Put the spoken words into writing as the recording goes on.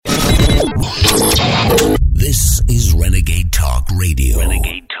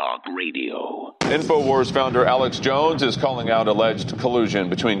Talk Radio. InfoWars founder Alex Jones is calling out alleged collusion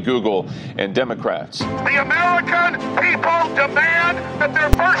between Google and Democrats. The American people demand that their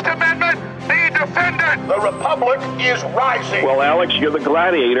First Amendment be defended. The Republic is rising. Well, Alex, you're the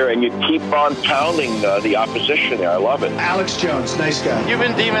gladiator, and you keep on pounding the opposition there. I love it. Alex Jones, nice guy. You've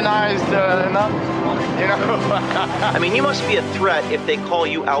been demonized enough, you know? I mean, you must be a threat if they call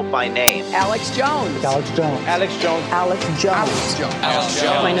you out by name. Alex Jones. Alex Jones. Alex Jones. Alex Jones. Alex Jones. Alex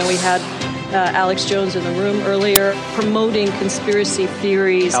Jones. I know we had Alex Jones in the room earlier promoting conspiracy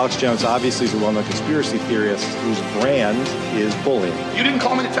theories. Alex Jones obviously is a well-known conspiracy theorist whose brand is bullying. You didn't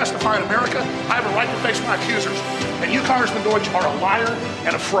call me to testify in America. I have a right to face my accusers. And you, Congressman Deutsch, are a liar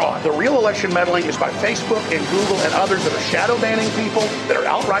and a fraud. The real election meddling is by Facebook and Google and others that are shadow banning people, that are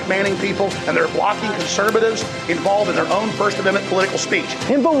outright banning people, and that are blocking conservatives involved in their own First Amendment political speech.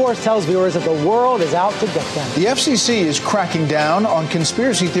 InfoWars tells viewers that the world is out to get them. The FCC is cracking down on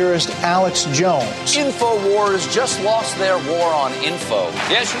conspiracy theorist Alex Jones. InfoWars just lost their war on info.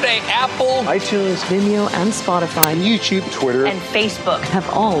 Yesterday, Apple, iTunes, Vimeo, and Spotify, YouTube, Twitter, and Facebook have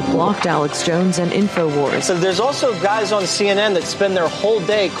all blocked Alex Jones and InfoWars. So there's also guys on CNN that spend their whole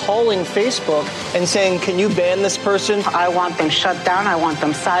day calling Facebook and saying, can you ban this person? I want them shut down. I want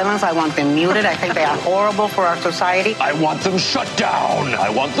them silenced. I want them muted. I think they are horrible for our society. I want them shut down. I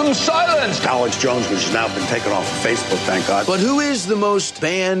want them silenced. Alex Jones, which has now been taken off of Facebook, thank God. But who is the most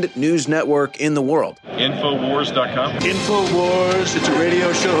banned news network in the world? Infowars.com. InfoWars, it's a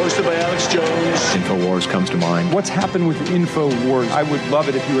radio show hosted by Alex Jones. InfoWars comes to mind. What's happened with InfoWars? I would love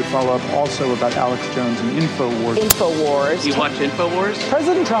it if you would follow up also about Alex Jones and InfoWars. InfoWars. You watch InfoWars?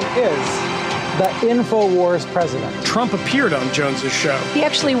 President Trump is the InfoWars president. Trump appeared on Jones's show. He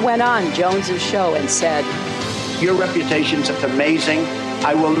actually went on Jones's show and said, Your reputation's amazing.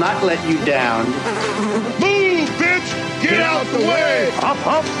 I will not let you down. Move, bitch! Get out the way! Up,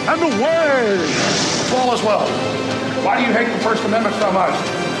 and away! Swalwell. Why do you hate the First Amendment so much?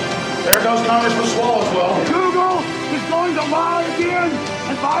 There goes Congressman Swalwell. Google is going to lie again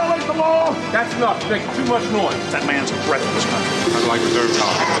and violate the law. That's enough. You're making too much noise. That man's a threat to this country. I'd like reserve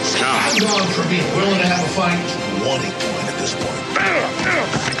talk. I've gone from being willing to have a fight to wanting one at this point.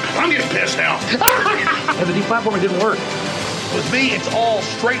 I'm getting pissed now. And the deplatforming didn't work. With me, it's all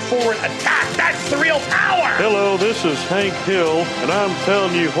straightforward attack. That's the real power. Hello, this is Hank Hill, and I'm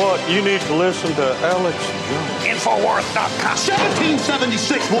telling you what, you need to listen to Alex Jones. Infowars.com.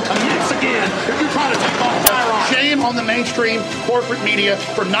 1776 will commence again if you're trying to take off firearms. Shame on the mainstream corporate media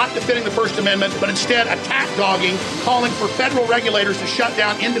for not defending the First Amendment, but instead attack dogging, calling for federal regulators to shut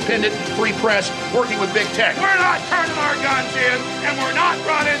down independent free press, working with big tech. We're not turning our guns in, and we're not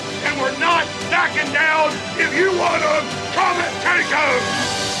running, and we're not backing down. If you want them, come and take them.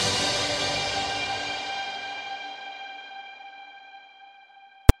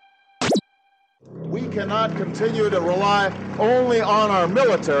 We cannot continue to rely only on our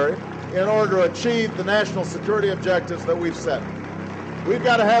military in order to achieve the national security objectives that we've set. We've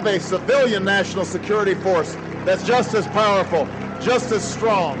got to have a civilian national security force that's just as powerful, just as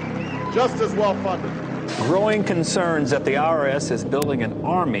strong, just as well-funded. Growing concerns that the IRS is building an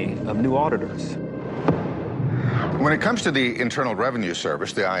army of new auditors. When it comes to the Internal Revenue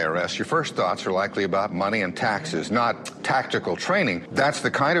Service, the IRS, your first thoughts are likely about money and taxes, not tactical training. That's the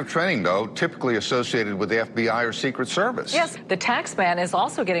kind of training, though, typically associated with the FBI or Secret Service. Yes, the tax man is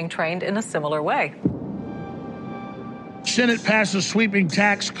also getting trained in a similar way. Senate passes sweeping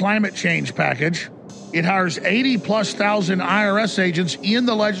tax climate change package. It hires 80,000+ IRS agents in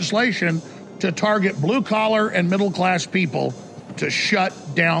the legislation to target blue-collar and middle-class people to shut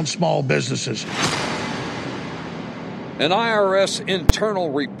down small businesses. An IRS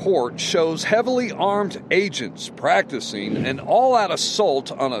internal report shows heavily armed agents practicing an all-out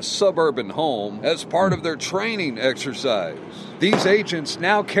assault on a suburban home as part of their training exercise. These agents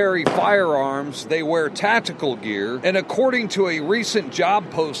now carry firearms, they wear tactical gear, and according to a recent job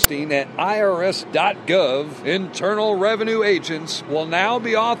posting at IRS.gov, Internal Revenue agents will now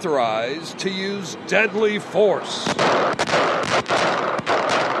be authorized to use deadly force.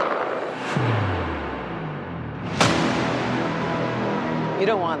 You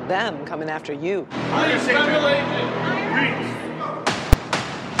don't want them coming after you.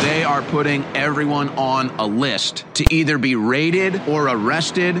 They are putting everyone on a list to either be raided or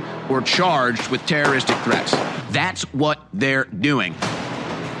arrested or charged with terroristic threats. That's what they're doing.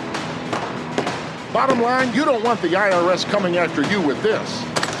 Bottom line, you don't want the IRS coming after you with this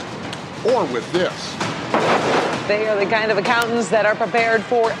or with this. They are the kind of accountants that are prepared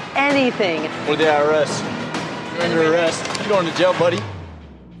for anything. Or the IRS. You're under arrest. You're going to jail, buddy.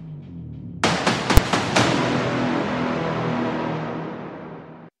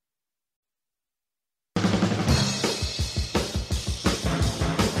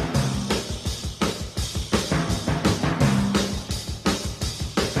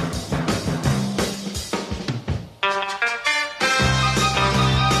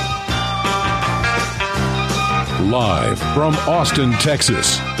 Live from Austin,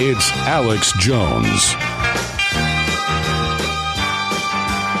 Texas, it's Alex Jones.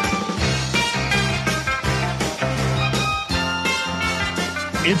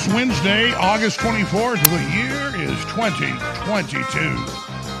 It's Wednesday, August 24th. The year is 2022.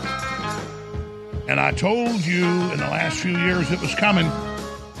 And I told you in the last few years it was coming,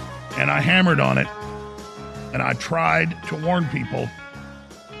 and I hammered on it, and I tried to warn people,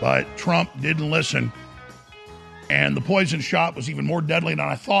 but Trump didn't listen. And the poison shot was even more deadly than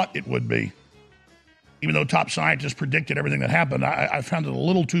I thought it would be. Even though top scientists predicted everything that happened, I found it a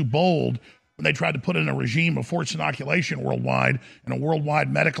little too bold when they tried to put in a regime of forced inoculation worldwide and a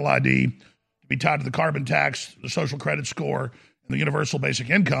worldwide medical ID to be tied to the carbon tax, the social credit score, and the universal basic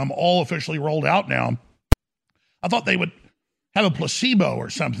income, all officially rolled out now. I thought they would have a placebo or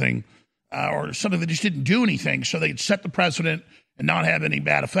something that just didn't do anything so they'd set the precedent and not have any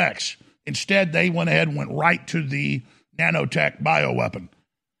bad effects. Instead, they went ahead and went right to the nanotech bioweapon.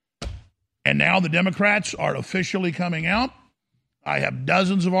 And now the Democrats are officially coming out. I have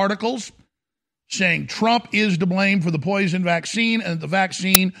dozens of articles saying Trump is to blame for the poison vaccine, and the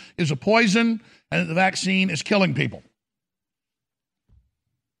vaccine is a poison, and the vaccine is killing people.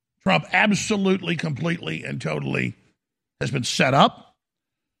 Trump absolutely, completely, and totally has been set up,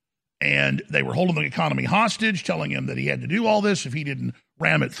 and they were holding the economy hostage, telling him that he had to do all this if he didn't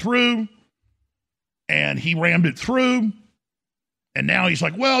ram it through, and he rammed it through, and now he's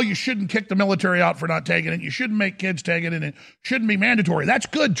like, well, you shouldn't kick the military out for not taking it, you shouldn't make kids take it, and it shouldn't be mandatory. That's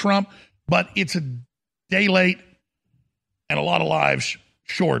good, Trump, but it's a day late and a lot of lives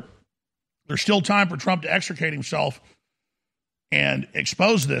short. There's still time for Trump to extricate himself and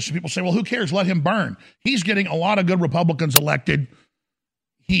expose this. People say, well, who cares? Let him burn. He's getting a lot of good Republicans elected.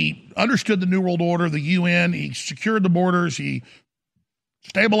 He understood the New World Order, the UN. He secured the borders. He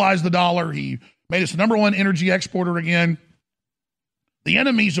stabilized the dollar. He made us the number one energy exporter again. The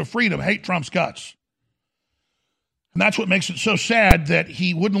enemies of freedom hate Trump's guts. And that's what makes it so sad that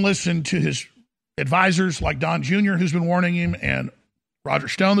he wouldn't listen to his advisors like Don Jr., who's been warning him, and Roger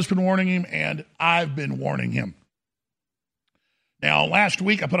Stone that's been warning him, and I've been warning him. Now, last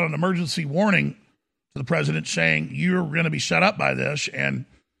week I put out an emergency warning to the president saying, you're going to be set up by this, and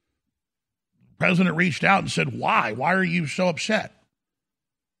the president reached out and said, why? Why are you so upset?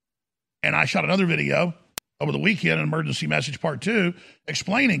 And I shot another video over the weekend, an emergency message part 2,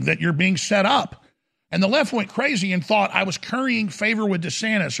 explaining that you're being set up. And the left went crazy and thought I was currying favor with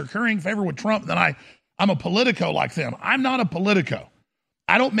DeSantis or currying favor with Trump, and then I'm a politico like them. I'm not a politico.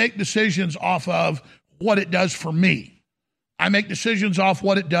 I don't make decisions off of what it does for me. I make decisions off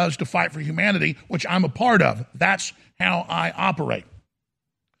what it does to fight for humanity, which I'm a part of. That's how I operate.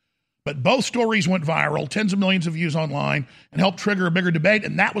 But both stories went viral, tens of millions of views online, and helped trigger a bigger debate.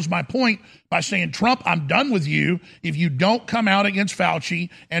 And that was my point by saying, Trump, I'm done with you if you don't come out against Fauci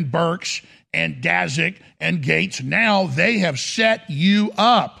and Birx and Daszak and Gates. Now they have set you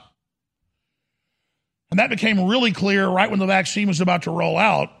up. And that became really clear right when the vaccine was about to roll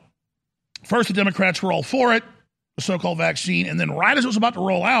out. First, the Democrats were all for it, the so-called vaccine. And then right as it was about to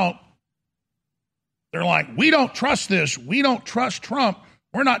roll out, they're like, we don't trust this. We don't trust Trump.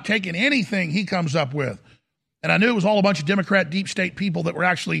 We're not taking anything he comes up with. And I knew it was all a bunch of Democrat deep state people that were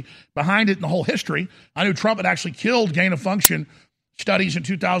actually behind it in the whole history. I knew Trump had actually killed gain-of-function studies in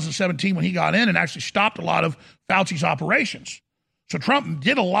 2017 when he got in and actually stopped a lot of Fauci's operations. So Trump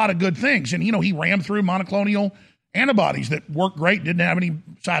did a lot of good things. And, he rammed through monoclonal antibodies that worked great, didn't have any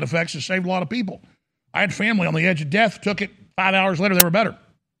side effects, and saved a lot of people. I had family on the edge of death, took it 5 hours later, they were better.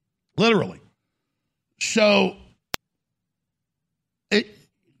 Literally. So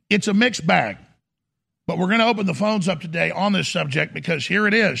it's a mixed bag. But we're going to open the phones up today on this subject because here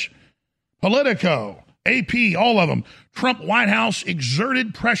it is. Politico, AP, all of them. Trump White House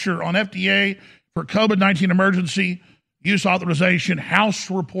exerted pressure on FDA for COVID-19 emergency use authorization. House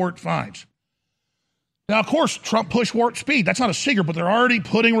report finds. Now, of course, Trump pushed warp speed. That's not a secret, but they're already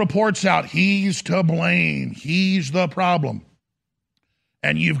putting reports out. He's to blame. He's the problem.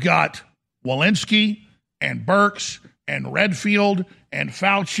 And you've got Walensky and Birx and Redfield and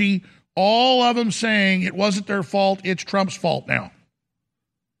Fauci, all of them saying it wasn't their fault, it's Trump's fault now.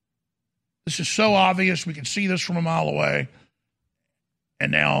 This is so obvious. We can see this from a mile away.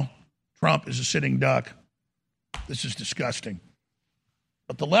 And now Trump is a sitting duck. This is disgusting.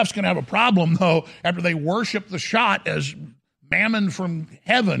 But the left's going to have a problem, though, after they worship the shot as mammon from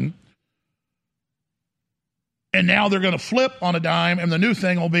heaven. And now they're going to flip on a dime, and the new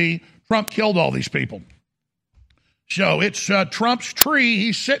thing will be Trump killed all these people. So it's Trump's tree.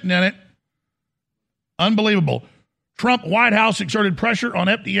 He's sitting in it. Unbelievable. Trump White House exerted pressure on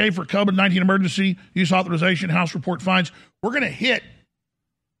FDA for COVID-19 emergency use authorization. House report finds. We're going to hit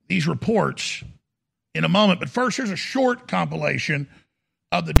these reports in a moment. But first, here's a short compilation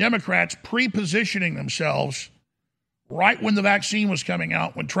of the Democrats pre-positioning themselves right when the vaccine was coming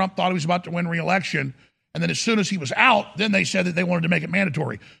out, when Trump thought he was about to win re-election. And then as soon as he was out, then they said that they wanted to make it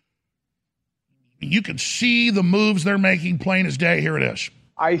mandatory. You can see the moves they're making plain as day. Here it is.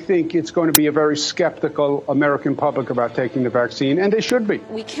 I think it's going to be a very skeptical American public about taking the vaccine, and they should be.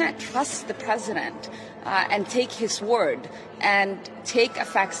 We can't trust the president and take his word and take a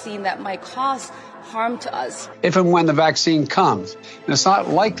vaccine that might cause harm to us. If and when the vaccine comes, and it's not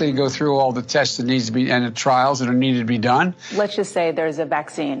likely to go through all the tests that needs to be and the trials that are needed to be done. Let's just say there's a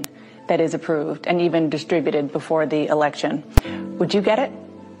vaccine that is approved and even distributed before the election. Would you get it?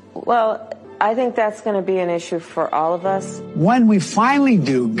 Well, I think that's going to be an issue for all of us. When we finally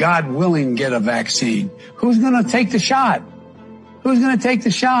do, God willing, get a vaccine, who's going to take the shot? Who's going to take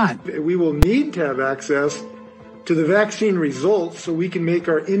the shot? We will need to have access to the vaccine results so we can make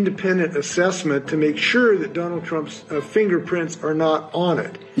our independent assessment to make sure that Donald Trump's fingerprints are not on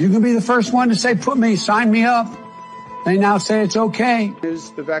it. You can be the first one to say, sign me up. They now say it's okay. Is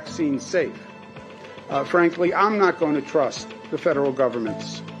the vaccine safe? Frankly, I'm not going to trust the federal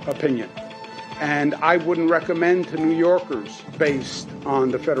government's opinion. And I wouldn't recommend to New Yorkers based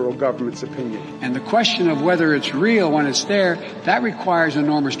on the federal government's opinion. And the question of whether it's real when it's there, that requires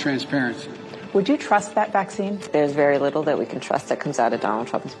enormous transparency. Would you trust that vaccine? There's very little that we can trust that comes out of Donald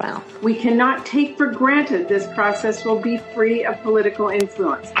Trump's mouth. We cannot take for granted this process will be free of political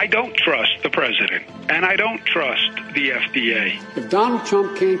influence. I don't trust the president, and I don't trust the FDA. If Donald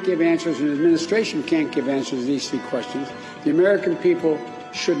Trump can't give answers and the administration can't give answers to these three questions, the American people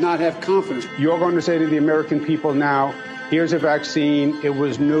should not have confidence. You're going to say to the American people now, here's a vaccine, it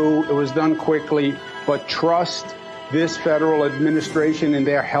was new, it was done quickly, but trust this federal administration and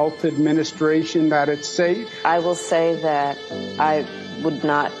their health administration that it's safe? I will say that I would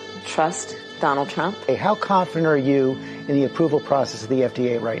not trust Donald Trump. Hey, how confident are you in the approval process of the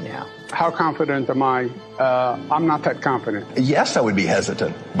FDA right now? How confident am I? I'm not that confident. Yes, I would be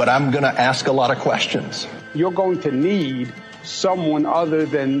hesitant, but I'm going to ask a lot of questions. You're going to need someone other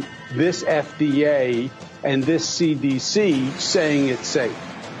than this FDA and this CDC saying it's safe.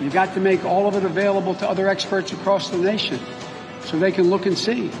 You've got to make all of it available to other experts across the nation so they can look and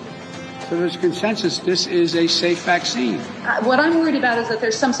see. So there's consensus this is a safe vaccine. What I'm worried about is that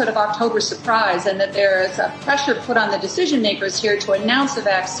there's some sort of October surprise and that there is a pressure put on the decision makers here to announce a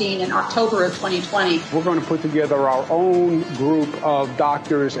vaccine in October of 2020. We're going to put together our own group of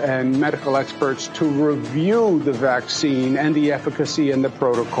doctors and medical experts to review the vaccine and the efficacy and the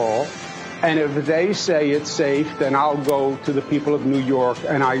protocol. And if they say it's safe, then I'll go to the people of New York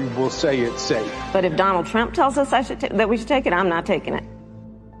and I will say it's safe. But if Donald Trump tells us that we should take it, I'm not taking it.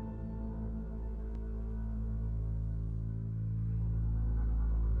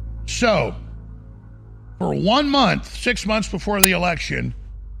 So, for 1 month, 6 months before the election,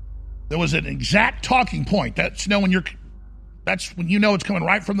 there was an exact talking point. That's when you know it's coming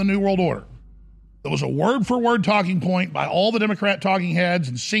right from the New World Order. There was a word-for-word talking point by all the Democrat talking heads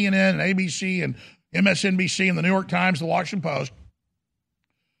and CNN and ABC and MSNBC and the New York Times, the Washington Post,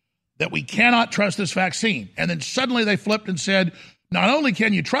 that we cannot trust this vaccine. And then suddenly they flipped and said, not only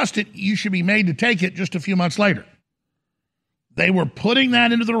can you trust it, you should be made to take it just a few months later. They were putting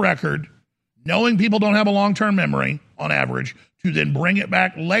that into the record, knowing people don't have a long-term memory on average, to then bring it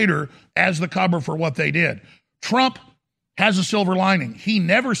back later as the cover for what they did. Trump has a silver lining. He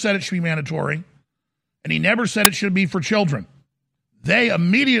never said it should be mandatory. And he never said it should be for children. They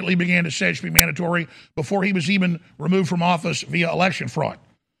immediately began to say it should be mandatory before he was even removed from office via election fraud.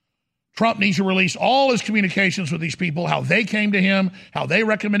 Trump needs to release all his communications with these people, how they came to him, how they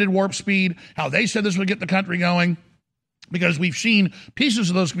recommended warp speed, how they said this would get the country going, because we've seen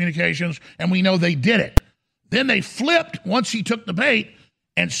pieces of those communications and we know they did it. Then they flipped once he took the bait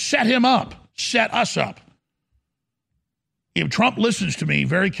and set us up. If Trump listens to me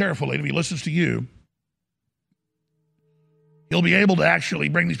very carefully, if he listens to you, he'll be able to actually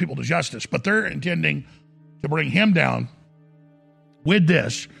bring these people to justice. But they're intending to bring him down with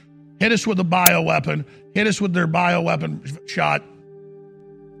this. Hit us with a bioweapon. Hit us with their bioweapon shot.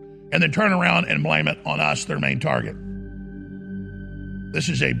 And then turn around and blame it on us, their main target. This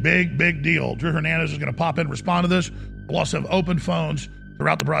is a big, big deal. Drew Hernandez is going to pop in and respond to this. We'll also have open phones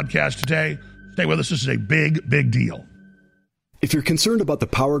throughout the broadcast today. Stay with us. This is a big, big deal. If you're concerned about the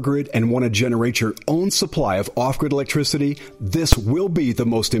power grid and want to generate your own supply of off-grid electricity, this will be the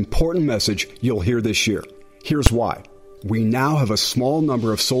most important message you'll hear this year. Here's why. We now have a small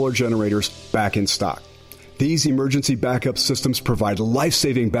number of solar generators back in stock. These emergency backup systems provide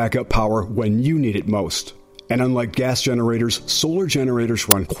life-saving backup power when you need it most. And unlike gas generators, solar generators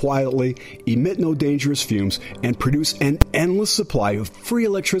run quietly, emit no dangerous fumes, and produce an endless supply of free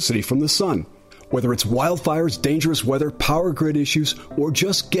electricity from the sun. Whether it's wildfires, dangerous weather, power grid issues, or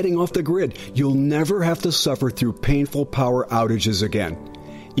just getting off the grid, you'll never have to suffer through painful power outages again.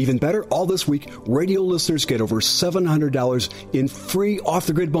 Even better, all this week, radio listeners get over $700 in free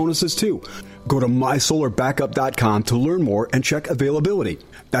off-the-grid bonuses, too. Go to mysolarbackup.com to learn more and check availability.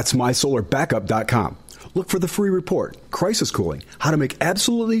 That's mysolarbackup.com. Look for the free report, Crisis Cooling, how to make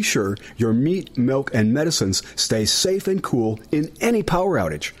absolutely sure your meat, milk, and medicines stay safe and cool in any power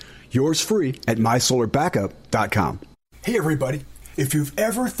outage. Yours free at mysolarbackup.com. Hey, everybody. If you've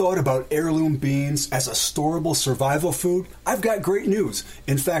ever thought about heirloom beans as a storable survival food, I've got great news.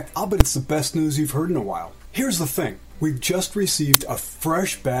 In fact, I'll bet it's the best news you've heard in a while. Here's the thing. We've just received a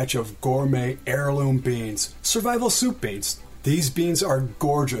fresh batch of gourmet heirloom beans, survival soup beans. These beans are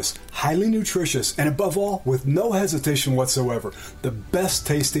gorgeous, highly nutritious, and above all, with no hesitation whatsoever, the best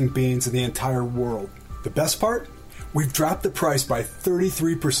tasting beans in the entire world. The best part? We've dropped the price by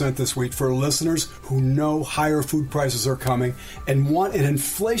 33% this week for listeners who know higher food prices are coming and want an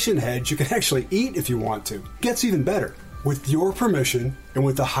inflation hedge you can actually eat if you want to. Gets even better. With your permission, and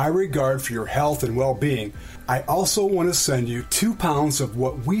with a high regard for your health and well-being, I also want to send you 2 pounds of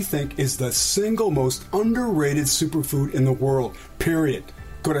what we think is the single most underrated superfood in the world, period.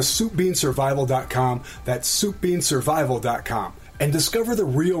 Go to soupbeansurvival.com, that's soupbeansurvival.com, and discover the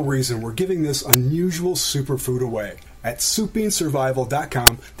real reason we're giving this unusual superfood away at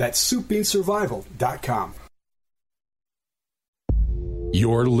soupbeansurvival.com, that's soupbeansurvival.com.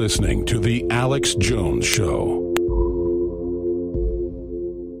 You're listening to The Alex Jones Show.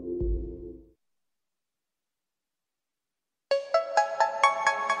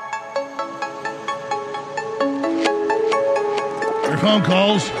 Phone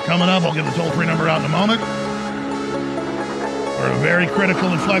calls coming up. I'll give the toll-free number out in a moment. We're at a very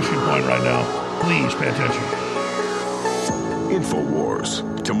critical inflection point right now. Please pay attention.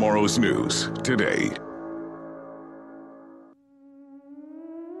 InfoWars. Tomorrow's news today.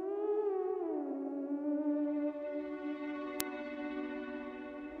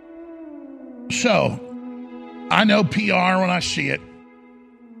 So, I know PR when I see it.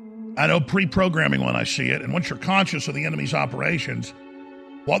 I know pre-programming when I see it. And once you're conscious of the enemy's operations,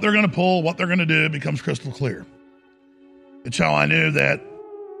 what they're going to pull, what they're going to do becomes crystal clear. It's how I knew that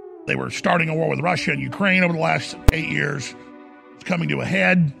they were starting a war with Russia and Ukraine over the last 8 years. It's coming to a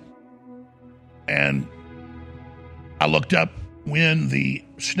head. And I looked up when the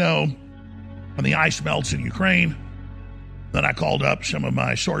snow and the ice melts in Ukraine. Then I called up some of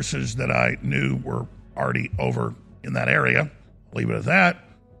my sources that I knew were already over in that area. I'll leave it at that.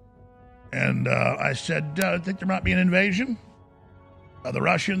 And I said, I think there might be an invasion of the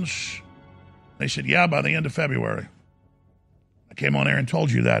Russians. They said, yeah, by the end of February. I came on air and told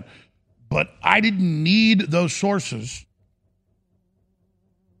you that. But I didn't need those sources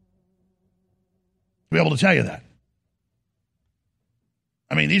to be able to tell you that.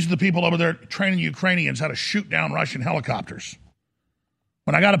 I mean, these are the people over there training Ukrainians how to shoot down Russian helicopters.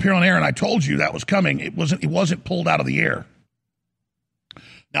 When I got up here on air and I told you that was coming, it wasn't pulled out of the air.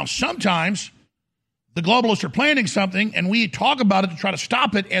 Now, sometimes the globalists are planning something and we talk about it to try to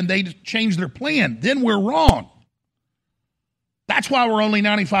stop it and they change their plan. Then we're wrong. That's why we're only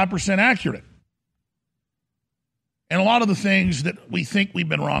 95% accurate. And a lot of the things that we think we've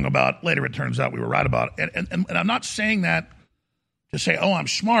been wrong about, later it turns out we were right about. And I'm not saying that to say, oh, I'm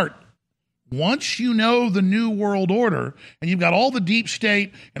smart. Once you know the new world order and you've got all the deep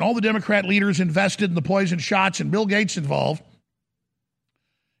state and all the Democrat leaders invested in the poison shots and Bill Gates involved,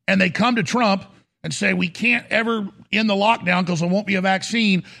 and they come to Trump and say, we can't ever end the lockdown because there won't be a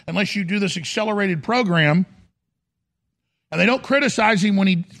vaccine unless you do this accelerated program. And they don't criticize him when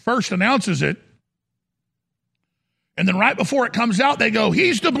he first announces it. And then right before it comes out, they go,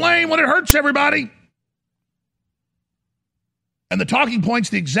 he's to blame when it hurts everybody. And the talking point's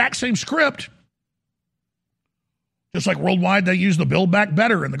the exact same script. Just like worldwide, they use the Build Back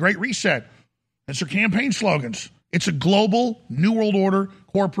Better and the Great Reset. It's their campaign slogans. It's a global, New World Order,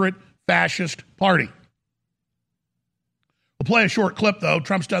 corporate, fascist party. We'll play a short clip, though.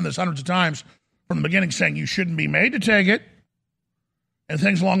 Trump's done this hundreds of times from the beginning, saying you shouldn't be made to take it, and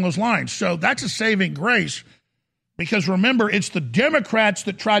things along those lines. So that's a saving grace, because remember, it's the Democrats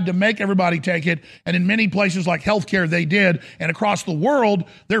that tried to make everybody take it, and in many places like healthcare, they did, and across the world,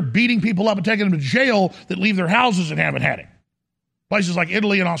 they're beating people up and taking them to jail that leave their houses and haven't had it. Places like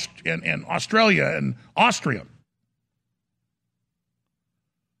Italy and Australia and Austria.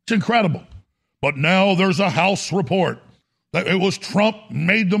 It's incredible. But now there's a House report that it was Trump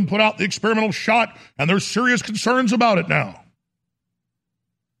made them put out the experimental shot, and there's serious concerns about it now.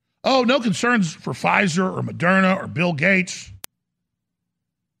 Oh, no concerns for Pfizer or Moderna or Bill Gates.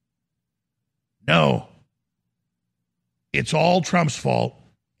 No. It's all Trump's fault,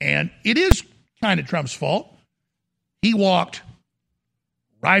 and it is kind of Trump's fault. He walked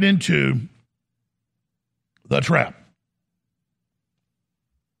right into the trap.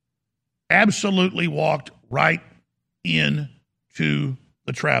 Absolutely walked right into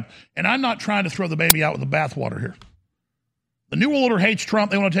the trap. And I'm not trying to throw the baby out with the bathwater here. The New World Order hates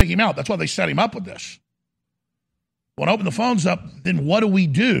Trump. They want to take him out. That's why they set him up with this. Want to open the phones up, then what do we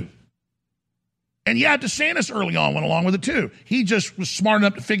do? And yeah, DeSantis early on went along with it too. He just was smart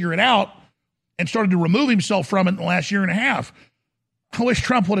enough to figure it out and started to remove himself from it in the last year and a half. I wish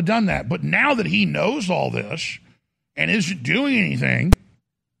Trump would have done that. But now that he knows all this and isn't doing anything,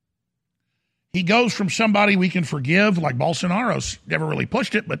 he goes from somebody we can forgive, like Bolsonaro's never really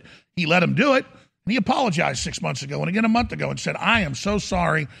pushed it, but he let him do it. And he apologized 6 months ago and again a month ago and said, I am so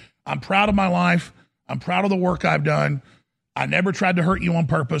sorry. I'm proud of my life. I'm proud of the work I've done. I never tried to hurt you on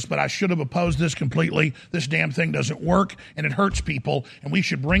purpose, but I should have opposed this completely. This damn thing doesn't work, and it hurts people, and we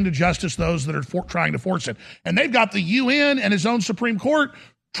should bring to justice those that are trying to force it. And they've got the UN and his own Supreme Court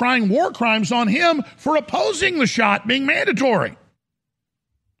trying war crimes on him for opposing the shot being mandatory.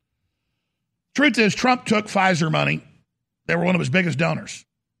 Truth is, Trump took Pfizer money. They were one of his biggest donors.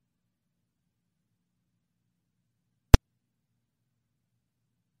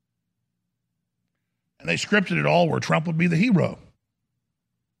 And they scripted it all where Trump would be the hero.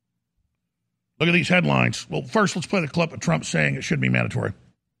 Look at these headlines. Well, first, let's play the clip of Trump saying it should be mandatory.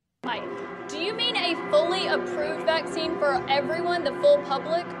 Mike, do you mean a fully approved vaccine for everyone, the full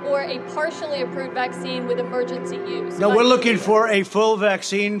public, or a partially approved vaccine with emergency use? No, we're looking for a full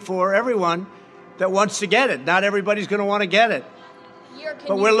vaccine for everyone that wants to get it. Not everybody's going to want to get it.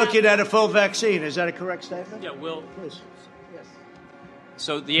 But we're looking at a full vaccine. Is that a correct statement? Yeah, Will. Please.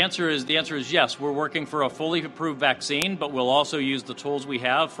 So the answer is yes. We're working for a fully approved vaccine, but we'll also use the tools we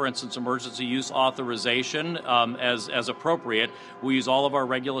have, for instance, emergency use authorization as appropriate. We use all of our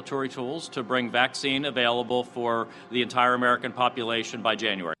regulatory tools to bring vaccine available for the entire American population by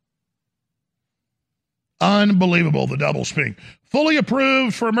January. Unbelievable, the doublespeak. Fully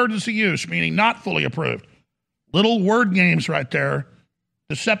approved for emergency use, meaning not fully approved. Little word games right there.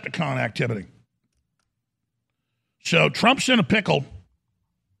 Decepticon activity. So Trump's in a pickle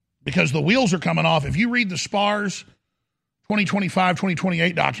because the wheels are coming off. If you read the SPARS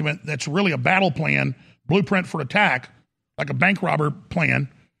 2025-2028 document, that's really a battle plan, blueprint for attack, like a bank robber plan,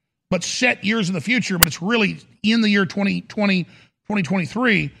 but set years in the future, but it's really in the year 2020,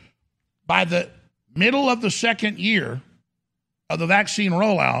 2023. By the middle of the second year of the vaccine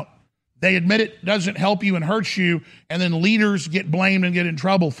rollout, they admit it doesn't help you and hurts you, and then leaders get blamed and get in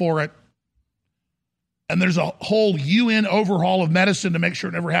trouble for it. And there's a whole UN overhaul of medicine to make sure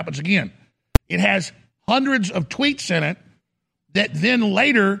it never happens again. It has hundreds of tweets in it that then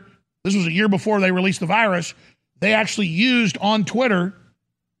later, this was a year before they released the virus, they actually used on Twitter,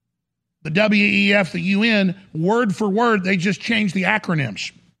 the WEF, the UN, word for word, they just changed the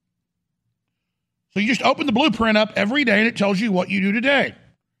acronyms. So you just open the blueprint up every day and it tells you what you do today.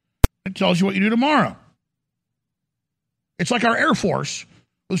 It tells you what you do tomorrow. It's like our Air Force,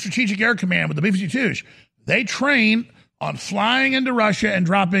 the Strategic Air Command with the B-52s. They train on flying into Russia and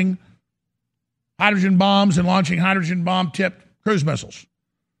dropping hydrogen bombs and launching hydrogen bomb-tipped cruise missiles.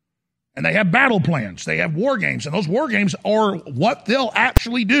 And they have battle plans. They have war games. And those war games are what they'll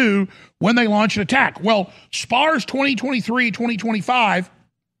actually do when they launch an attack. Well, SPARS 2023, 2025,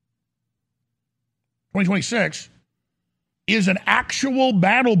 2026 is an actual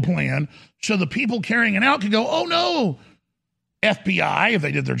battle plan so the people carrying it out can go, oh, no, FBI, if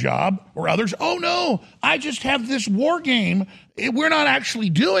they did their job, or others, oh, no, I just have this war game. We're not actually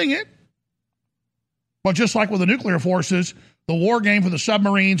doing it. But just like with the nuclear forces, the war game for the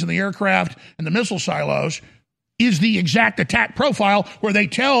submarines and the aircraft and the missile silos is the exact attack profile where they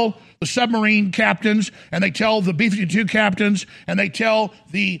tell the submarine captains and they tell the B-52 captains and they tell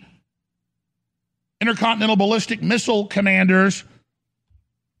the intercontinental ballistic missile commanders,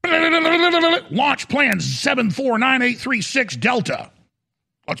 launch plan 749836 Delta.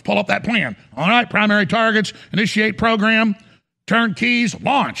 Let's pull up that plan. All right, primary targets, initiate program, turn keys,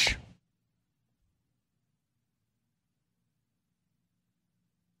 launch.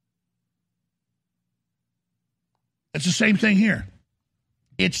 It's the same thing here.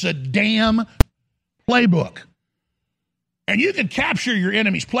 It's a damn playbook. And you can capture your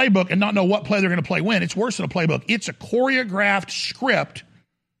enemy's playbook and not know what play they're going to play when. It's worse than a playbook. It's a choreographed script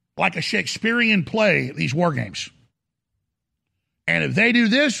like a Shakespearean play, these war games. And if they do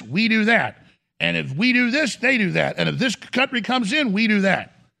this, we do that. And if we do this, they do that. And if this country comes in, we do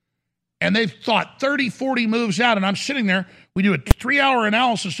that. And they've thought 30, 40 moves out, and I'm sitting there. We do a 3-hour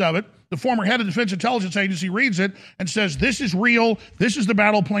analysis of it. The former head of the Defense Intelligence Agency reads it and says, this is real, this is the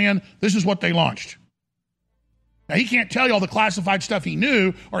battle plan, this is what they launched. Now, he can't tell you all the classified stuff he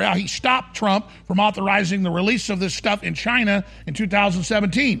knew or how he stopped Trump from authorizing the release of this stuff in China in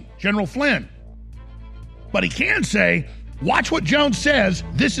 2017, General Flynn. But he can say, watch what Jones says,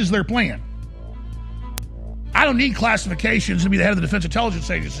 this is their plan. I don't need classifications to be the head of the Defense Intelligence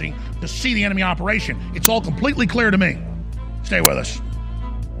Agency to see the enemy operation. It's all completely clear to me. Stay with us.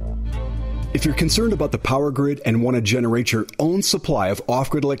 If you're concerned about the power grid and want to generate your own supply of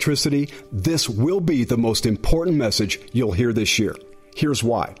off-grid electricity, this will be the most important message you'll hear this year. Here's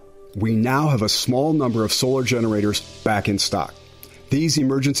why. We now have a small number of solar generators back in stock. These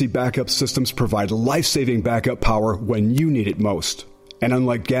emergency backup systems provide life-saving backup power when you need it most. And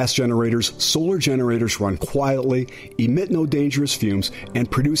unlike gas generators, solar generators run quietly, emit no dangerous fumes, and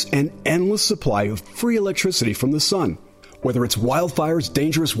produce an endless supply of free electricity from the sun. Whether it's wildfires,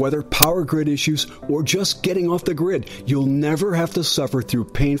 dangerous weather, power grid issues, or just getting off the grid, you'll never have to suffer through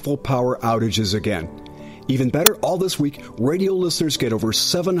painful power outages again. Even better, all this week, radio listeners get over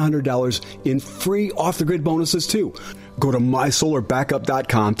 $700 in free off-the-grid bonuses too. Go to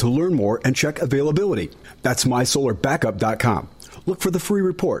mysolarbackup.com to learn more and check availability. That's mysolarbackup.com. Look for the free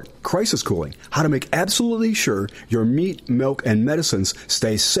report, Crisis Cooling, how to make absolutely sure your meat, milk, and medicines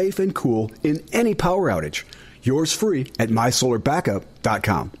stay safe and cool in any power outage. Yours free at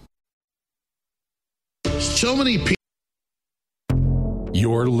mysolarbackup.com. So many people.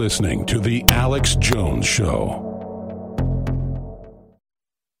 You're listening to The Alex Jones Show.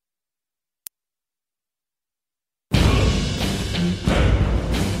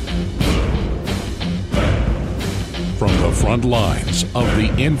 From the front lines of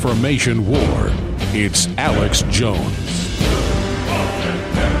the information war, it's Alex Jones.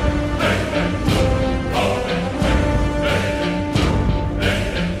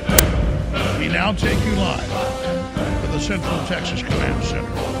 We now take you live to the Central Texas Command Center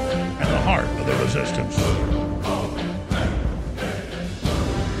and the heart of the resistance.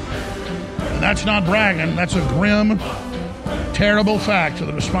 And that's not bragging. That's a grim, terrible fact of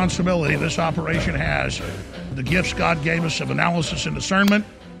the responsibility this operation has. The gifts God gave us of analysis and discernment,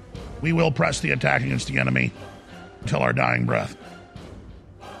 we will press the attack against the enemy until our dying breath.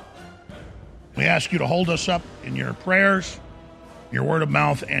 We ask you to hold us up in your prayers, your word of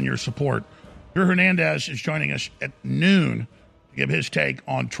mouth, and your support. Drew Hernandez is joining us at noon to give his take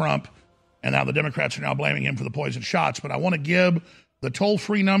on Trump and how the Democrats are now blaming him for the poison shots. But I want to give the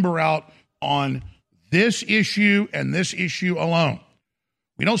toll-free number out on this issue and this issue alone.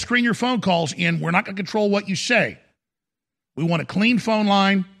 We don't screen your phone calls in. We're not going to control what you say. We want a clean phone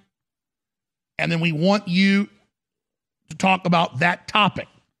line, and then we want you to talk about that topic.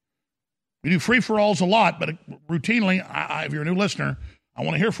 We do free-for-alls a lot, but routinely, if you're a new listener, I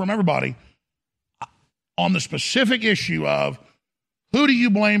want to hear from everybody on the specific issue of who do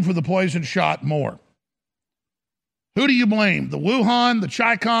you blame for the poison shot more? Who do you blame? The Wuhan, the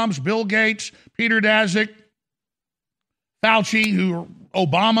Chi-Coms, Bill Gates, Peter Daszak, Fauci,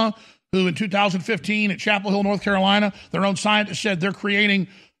 Obama, who in 2015 at Chapel Hill, North Carolina, their own scientists said they're creating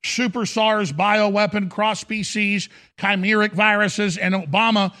super SARS bioweapon, cross-species, chimeric viruses, and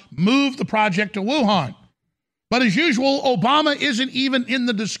Obama moved the project to Wuhan. But as usual, Obama isn't even in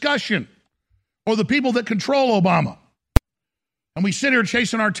the discussion, or the people that control Obama. And we sit here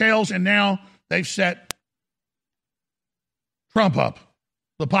chasing our tails, and now they've set Trump up,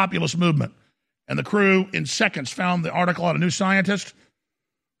 the populist movement. And the crew in seconds found the article on a New Scientist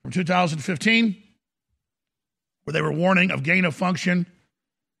from 2015 where they were warning of gain-of-function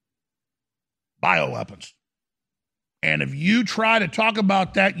bioweapons. And if you try to talk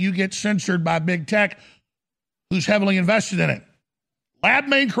about that, you get censored by big tech, who's heavily invested in it.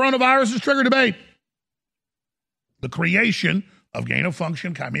 Lab-made coronaviruses trigger debate. The creation of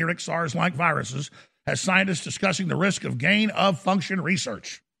gain-of-function chimeric SARS-like viruses has scientists discussing the risk of gain-of-function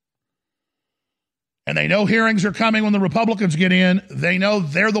research. And they know hearings are coming when the Republicans get in. They know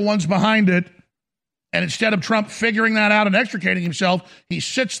they're the ones behind it. And instead of Trump figuring that out and extricating himself, he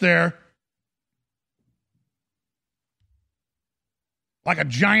sits there like a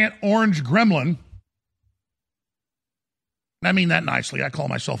giant orange gremlin. And I mean that nicely. I call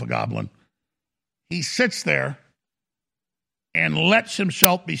myself a goblin. He sits there and lets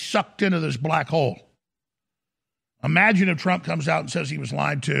himself be sucked into this black hole. Imagine if Trump comes out and says he was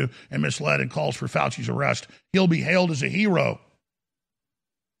lied to and misled and calls for Fauci's arrest. He'll be hailed as a hero.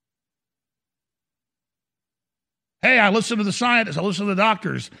 Hey, I listen to the scientists. I listen to the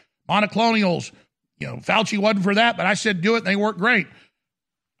doctors. Monoclonals. Fauci wasn't for that, but I said do it, and they work great.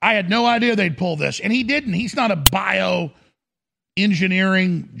 I had no idea they'd pull this, and he didn't. He's not a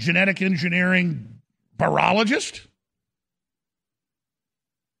bioengineering, genetic engineering virologist.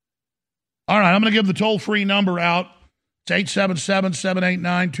 All right, I'm going to give the toll-free number out. It's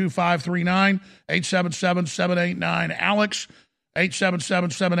 877-789-2539, 877-789-ALEX,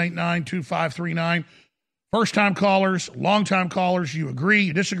 877-789-2539. First-time callers, long-time callers, you agree,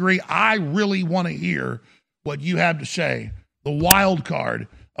 you disagree. I really want to hear what you have to say. The wild card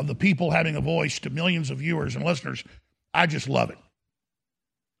of the people having a voice to millions of viewers and listeners. I just love it.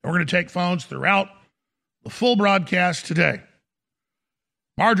 We're going to take phones throughout the full broadcast today.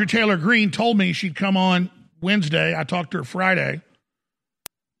 Marjorie Taylor Greene told me she'd come on Wednesday. I talked to her Friday,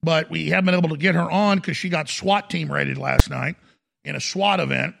 but we haven't been able to get her on because she got SWAT team raided last night in a SWAT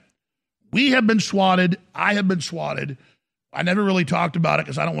event. We have been swatted. I have been swatted. I never really talked about it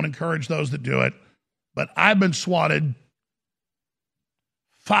because I don't want to encourage those that do it, but I've been swatted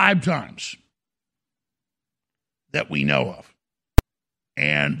 5 times that we know of.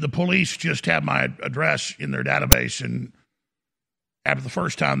 And the police just have my address in their database, and after the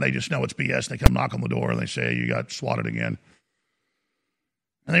first time, they just know it's BS, and they come knock on the door, and they say, you got swatted again.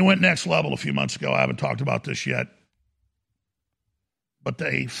 And they went next level a few months ago. I haven't talked about this yet. But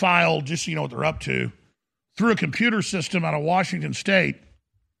they filed, just so you know what they're up to, through a computer system out of Washington State,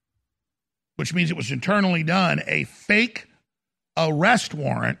 which means it was internally done, a fake arrest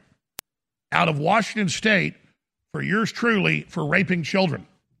warrant out of Washington State for yours truly for raping children.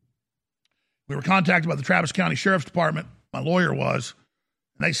 We were contacted by the Travis County Sheriff's Department. My lawyer was,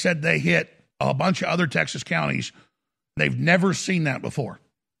 and they said they hit a bunch of other Texas counties. They've never seen that before.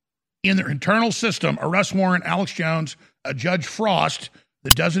 In their internal system, arrest warrant, Alex Jones, a Judge Frost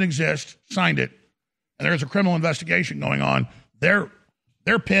that doesn't exist, signed it. And there's a criminal investigation going on. They're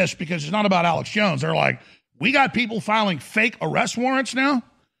pissed because it's not about Alex Jones. They're like, we got people filing fake arrest warrants now?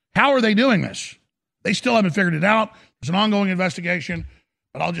 How are they doing this? They still haven't figured it out. There's an ongoing investigation,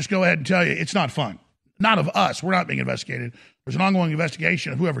 but I'll just go ahead and tell you, it's not fun. Not of us. We're not being investigated. There's an ongoing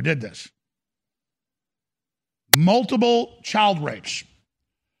investigation of whoever did this. Multiple child rapes.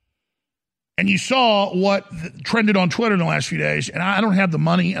 And you saw what trended on Twitter in the last few days, and I don't have the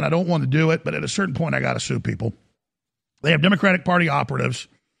money, and I don't want to do it, but at a certain point, I got to sue people. They have Democratic Party operatives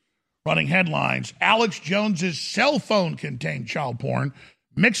running headlines. Alex Jones's cell phone contained child porn,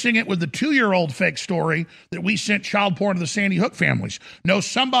 mixing it with the 2-year-old fake story that we sent child porn to the Sandy Hook families. No,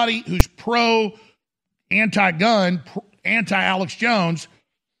 somebody who's anti-gun, anti-Alex Jones,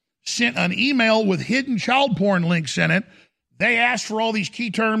 sent an email with hidden child porn links in it. They asked for all these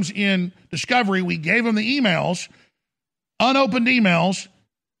key terms in discovery. We gave them the emails, unopened emails,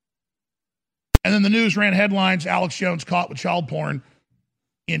 and then the news ran headlines, Alex Jones caught with child porn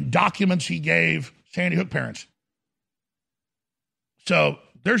in documents he gave Sandy Hook parents. So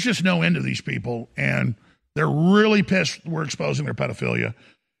there's just no end to these people, and they're really pissed we're exposing their pedophilia.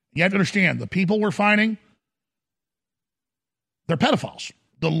 You have to understand, the people we're finding, they're pedophiles.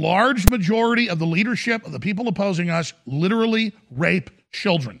 The large majority of the leadership of the people opposing us literally rape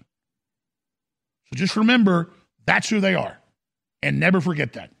children. So just remember, that's who they are. And never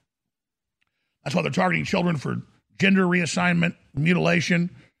forget that. That's why they're targeting children for gender reassignment, mutilation,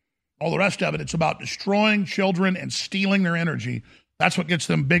 all the rest of it. It's about destroying children and stealing their energy. That's what gets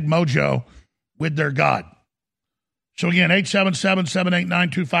them big mojo with their God. So again,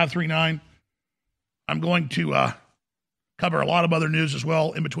 877-789-2539. I'm going to cover a lot of other news as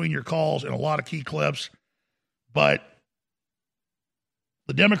well in between your calls and a lot of key clips. But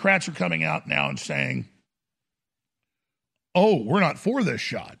the Democrats are coming out now and saying, oh, we're not for this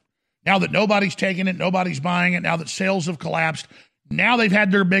shot. Now that nobody's taking it, nobody's buying it, now that sales have collapsed, now they've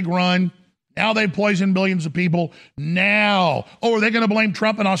had their big run, now they've poisoned billions of people, now, oh, are they going to blame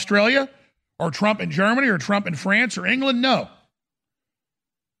Trump in Australia or Trump in Germany or Trump in France or England? No.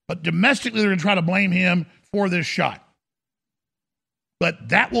 But domestically, they're going to try to blame him for this shot. But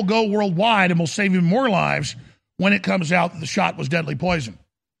that will go worldwide and will save even more lives when it comes out that the shot was deadly poison.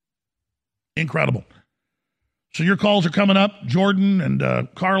 Incredible. So your calls are coming up, Jordan and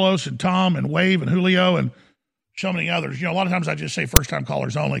Carlos and Tom and Wave and Julio and so many others. You know, a lot of times I just say first-time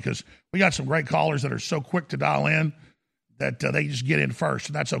callers only because we got some great callers that are so quick to dial in that they just get in first,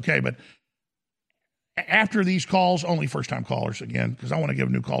 and that's okay. But after these calls, only first-time callers again, because I want to give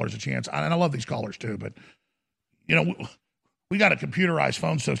new callers a chance. And I love these callers too, but, you know, we got a computerized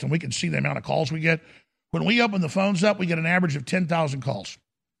phone system. We can see the amount of calls we get. When we open the phones up, we get an average of 10,000 calls.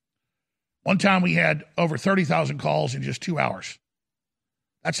 One time we had over 30,000 calls in just 2 hours.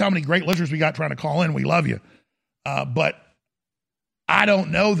 That's how many great listeners we got trying to call in. We love you. But I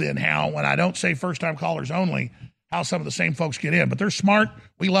don't know then how, when I don't say first-time callers only, how some of the same folks get in. But they're smart.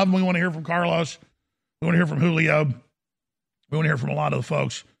 We love them. We want to hear from Carlos. We want to hear from Julio. We want to hear from a lot of the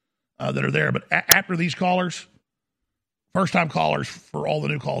folks that are there. But after these callers, first-time callers for all the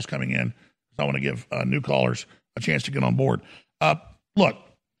new calls coming in, I want to give new callers a chance to get on board. Look,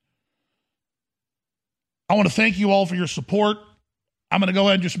 I want to thank you all for your support. I'm going to go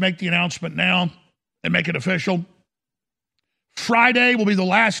ahead and just make the announcement now and make it official. Friday will be the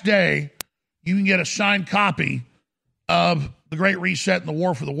last day you can get a signed copy of The Great Reset and the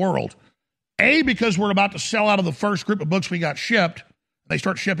War for the World. A, because we're about to sell out of the first group of books we got shipped. They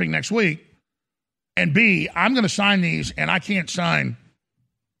start shipping next week. And B, I'm going to sign these, and I can't sign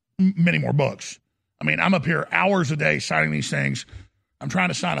many more books. I mean, I'm up here hours a day signing these things. I'm trying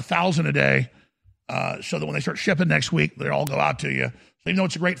to sign 1,000 a day so that when they start shipping next week, they all go out to you. So even though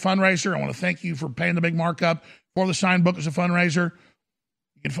it's a great fundraiser, I want to thank you for paying the big markup for the signed book as a fundraiser.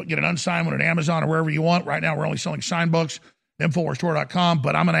 You can get an unsigned one at Amazon or wherever you want. Right now, we're only selling signed books, InfoWarsStore.com,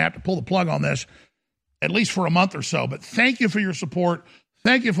 but I'm going to have to pull the plug on this at least for a month or so. But thank you for your support.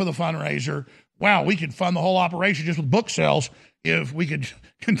 Thank you for the fundraiser. Wow, we could fund the whole operation just with book sales if we could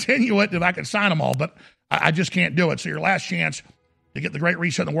continue it, if I could sign them all. But I just can't do it. So your last chance to get The Great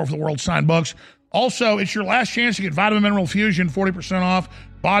Reset and the War for the World signed books. Also, it's your last chance to get Vitamin Mineral Fusion, 40% off.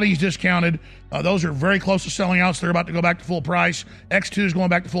 Bodies discounted. Those are very close to selling out, so they're about to go back to full price. X2 is going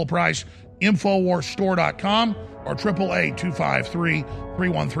back to full price. InfoWarsStore.com or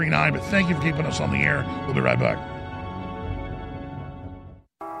 888-253-3139. But thank you for keeping us on the air. We'll be right back.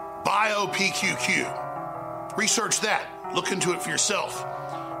 BioPQQ. Research that. Look into it for yourself.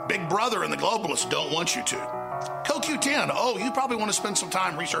 Big Brother and the globalists don't want you to. CoQ10. Oh, you probably want to spend some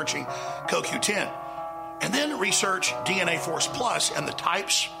time researching CoQ10. And then research DNA Force Plus and the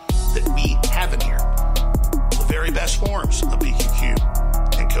types that we have in here. The very best forms of PQQ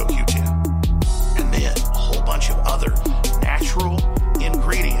and CoQ10. And then a whole bunch of other natural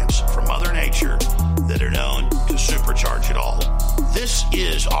ingredients from Mother Nature that are known to supercharge it all. This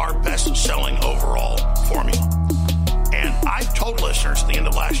is our best-selling overall formula. And I told listeners at the end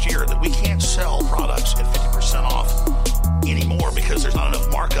of last year that we can't sell products at 50% off anymore because there's not enough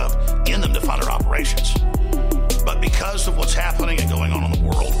markup in them to fund our operations. But because of what's happening and going on in the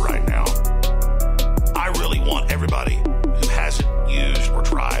world right now, I really want everybody who hasn't used or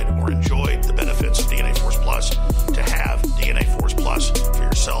tried or enjoyed the benefits of DNA Force Plus to have DNA Force Plus for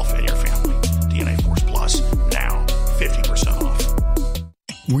yourself and your family. DNA Force Plus, now 50% off.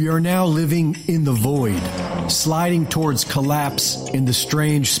 We are now living in the void, sliding towards collapse in the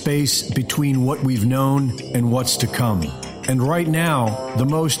strange space between what we've known and what's to come. And right now, the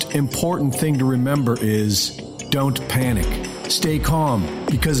most important thing to remember is don't panic. Stay calm,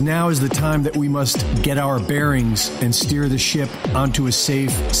 because now is the time that we must get our bearings and steer the ship onto a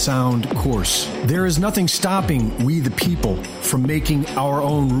safe, sound course. There is nothing stopping we the people from making our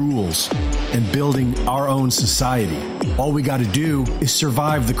own rules and building our own society. All we got to do is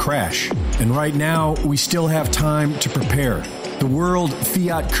survive the crash. And right now, we still have time to prepare. The world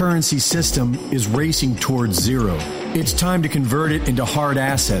fiat currency system is racing towards zero. It's time to convert it into hard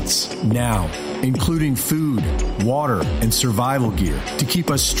assets now, including food, water, and survival gear to keep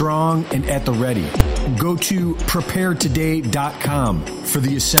us strong and at the ready. Go to preparetoday.com for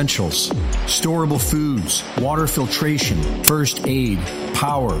the essentials: storable foods, water filtration, first aid,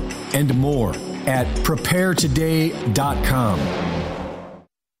 power, and more at preparetoday.com.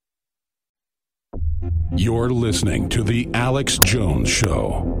 You're listening to The Alex Jones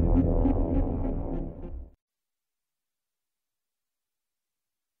Show.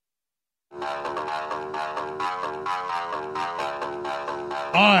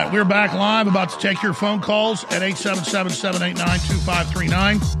 All right, we're back live, about to take your phone calls at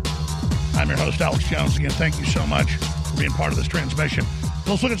 877-789-2539. I'm your host, Alex Jones. Again, thank you so much for being part of this transmission.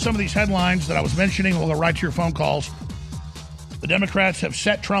 Let's look at some of these headlines that I was mentioning. We'll go right to your phone calls. The Democrats have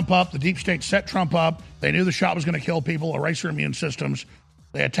set Trump up. The deep state set Trump up. They knew the shot was going to kill people, erase their immune systems.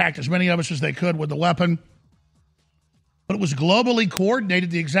 They attacked as many of us as they could with the weapon. But it was globally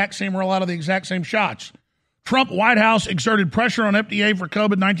coordinated, the exact same rollout of the exact same shots. Trump White House exerted pressure on FDA for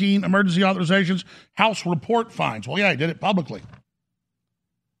COVID-19 emergency authorizations. House report finds. Well, yeah, he did it publicly.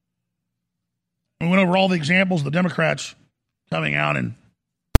 We went over all the examples of the Democrats coming out and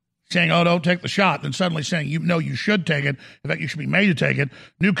saying, oh, don't take the shot, then suddenly saying, you should take it. In fact, you should be made to take it.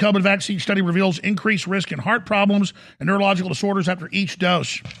 New COVID vaccine study reveals increased risk in heart problems and neurological disorders after each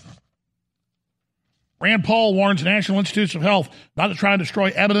dose. Rand Paul warns National Institutes of Health not to try and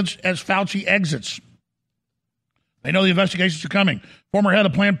destroy evidence as Fauci exits. They know the investigations are coming. Former head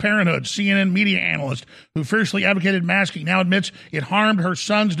of Planned Parenthood, CNN media analyst who fiercely advocated masking, now admits it harmed her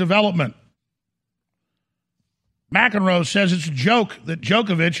son's development. McEnroe says it's a joke that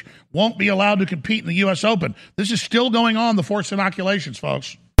Djokovic won't be allowed to compete in the U.S. Open. This is still going on, the forced inoculations,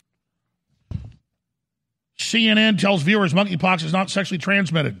 folks. CNN tells viewers monkeypox is not sexually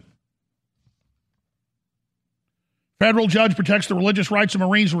transmitted. Federal judge protects the religious rights of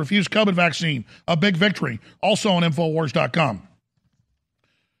Marines who refuse COVID vaccine. A big victory. Also on Infowars.com.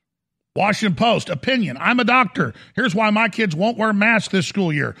 Washington Post, opinion. I'm a doctor. Here's why my kids won't wear masks this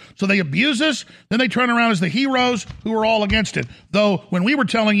school year. So they abuse us, then they turn around as the heroes who are all against it. Though when we were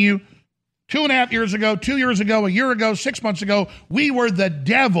telling you 2.5 years ago, 2 years ago, a year ago, 6 months ago, we were the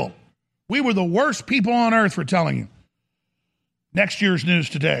devil. We were the worst people on earth for telling you. Next year's news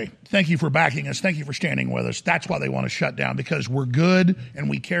today. Thank you for backing us. Thank you for standing with us. That's why they want to shut down, because we're good and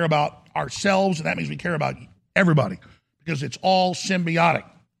we care about ourselves, and that means we care about everybody, because it's all symbiotic.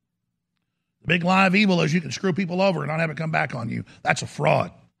 The big lie of evil is you can screw people over and not have it come back on you. That's a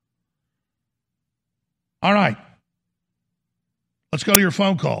fraud. All right. Let's go to your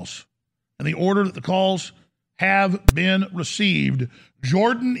phone calls in the order that the calls have been received.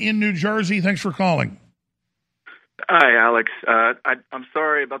 Jordan in New Jersey, thanks for calling. Hi, Alex. I'm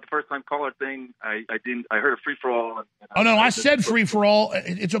sorry about the first-time caller thing. I heard a free-for-all. Oh, no, I said free-for-all.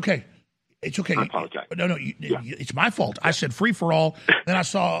 It's okay. It's okay. I apologize. No, it's my fault. I said free-for-all. Then I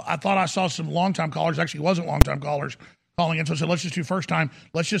thought I saw some long-time callers. Actually, it wasn't long-time callers calling in, so I said, let's just do first-time.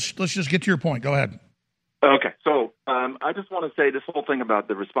 Let's just get to your point. Go ahead. Okay. So I just want to say this whole thing about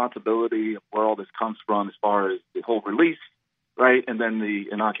the responsibility of where all this comes from as far as the whole release, right, and then the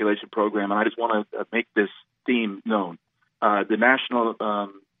inoculation program, and I just want to make this theme known. The National,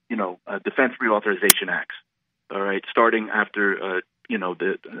 Defense Reauthorization Acts, all right, starting after,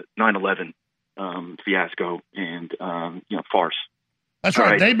 the 9/11 fiasco and, farce. That's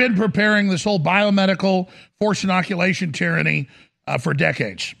right. They've been preparing this whole biomedical forced inoculation tyranny for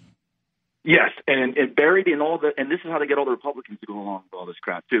decades. Yes, and buried in all the, and this is how they get all the Republicans to go along with all this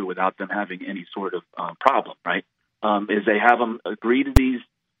crap, too, without them having any sort of problem, right, is they have them agree to these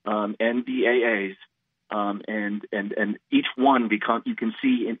NDAAs, and each one you can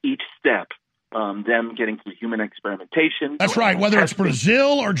see in each step them getting to human experimentation. That's right. Whether it's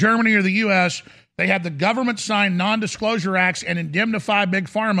Brazil or Germany or the U.S., they had the government sign non-disclosure acts and indemnify Big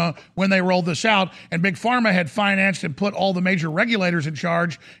Pharma when they rolled this out. And Big Pharma had financed and put all the major regulators in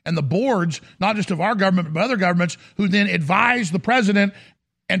charge and the boards, not just of our government, but other governments, who then advised the president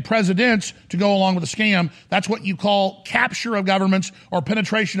and presidents to go along with the scam. That's what you call capture of governments or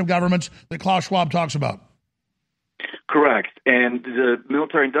penetration of governments that Klaus Schwab talks about. Correct. And the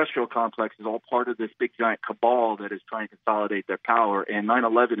military-industrial complex is all part of this big, giant cabal that is trying to consolidate their power. And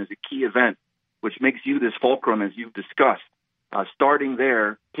 9/11 is a key event, which makes you this fulcrum, as you've discussed. Starting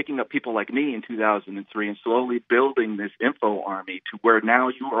there, picking up people like me in 2003 and slowly building this info army to where now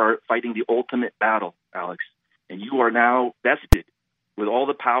you are fighting the ultimate battle, Alex. And you are now vested with all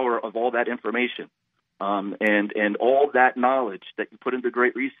the power of all that information and all that knowledge that you put into the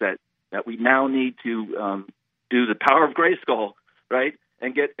Great Reset that we now need to do the power of Grayskull, right?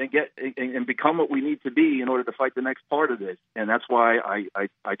 And become what we need to be in order to fight the next part of this. And that's why I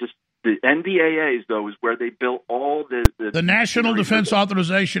just, the NDAAs, though, is where they built all the National Defense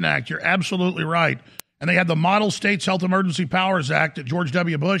Authorization Act. You're absolutely right. And they had the Model States Health Emergency Powers Act that George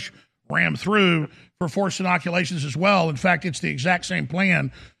W. Bush rammed through for forced inoculations as well. In fact, it's the exact same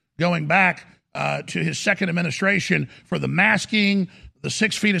plan going back to his second administration for the masking, the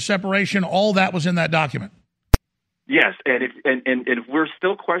 6 feet of separation. All that was in that document. Yes, and if we're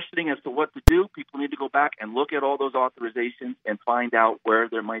still questioning as to what to do, people need to go back and look at all those authorizations and find out where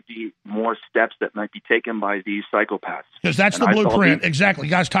there might be more steps that might be taken by these psychopaths. Because that's the blueprint. Exactly.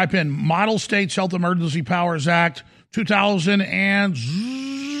 You guys type in Model States Health Emergency Powers Act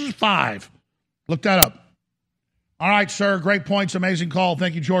 2005. Look that up. All right, sir. Great points. Amazing call.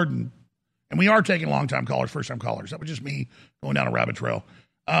 Thank you, Jordan. And we are taking long-time callers, first-time callers. That was just me going down a rabbit trail.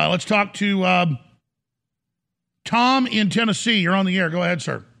 Let's talk to Tom in Tennessee. You're on the air. Go ahead,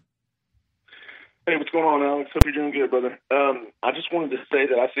 sir. Hey, what's going on, Alex? Hope you're doing good, brother. I just wanted to say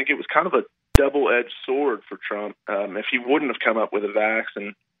that I think it was kind of a double-edged sword for Trump. If he wouldn't have come up with a vax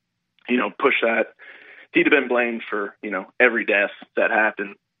and, push that, he'd have been blamed for, every death that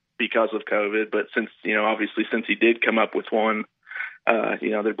happened because of COVID. But since he did come up with one,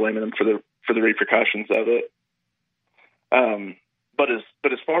 they're blaming him for the repercussions of it. But as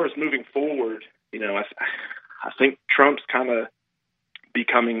far as moving forward, I think Trump's kind of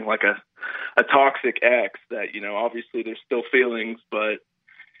becoming like a toxic ex that, obviously there's still feelings, but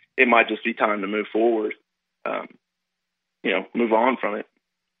it might just be time to move forward. move on from it.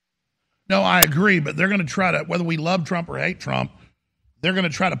 No, I agree, but they're going to try to, whether we love Trump or hate Trump, they're going to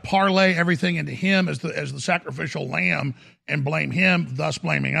try to parlay everything into him as the sacrificial lamb and blame him, thus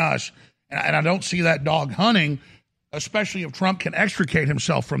blaming us. And I don't see that dog hunting, especially if Trump can extricate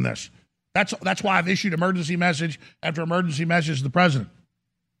himself from this. That's why I've issued emergency message after emergency message to the president.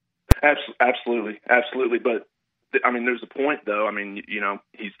 Absolutely. But I mean, there's a point, though. I mean,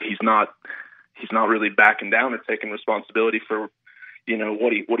 he's not really backing down or taking responsibility for,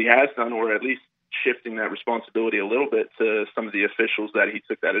 what he has done, or at least shifting that responsibility a little bit to some of the officials that he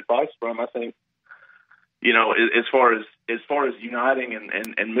took that advice from. I think, as far as uniting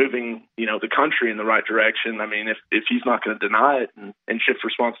and moving, the country in the right direction. I mean, if he's not going to deny it and shift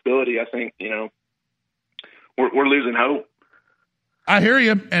responsibility, I think, we're losing hope. I hear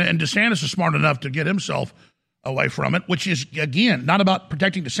you. And DeSantis is smart enough to get himself away from it, which is, again, not about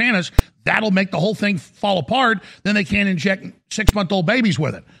protecting DeSantis. That'll make the whole thing fall apart. Then they can't inject 6-month-old babies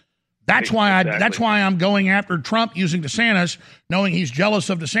with it. That's why I'm going after Trump using DeSantis, knowing he's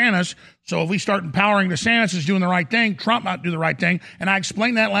jealous of DeSantis. So if we start empowering DeSantis as doing the right thing, Trump not do the right thing. And I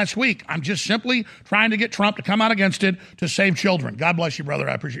explained that last week. I'm just simply trying to get Trump to come out against it to save children. God bless you, brother.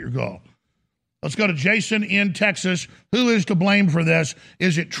 I appreciate your call. Let's go to Jason in Texas. Who is to blame for this?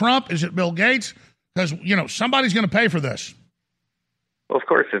 Is it Trump? Is it Bill Gates? Because, somebody's going to pay for this. Well, of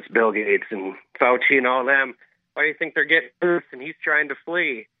course it's Bill Gates and Fauci and all them. Why do you think they're getting loose and he's trying to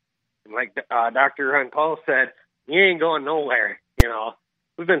flee? And like Dr. Ron Paul said, he ain't going nowhere.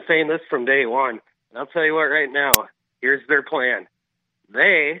 We've been saying this from day one. And I'll tell you what right now, here's their plan.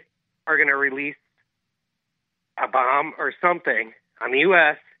 They are going to release a bomb or something on the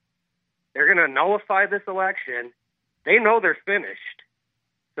U.S. They're going to nullify this election. They know they're finished.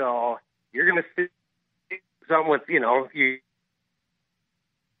 So you're going to see something with,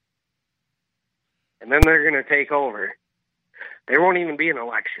 and then they're going to take over. There won't even be an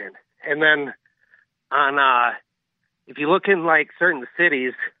election. And then if you look in like certain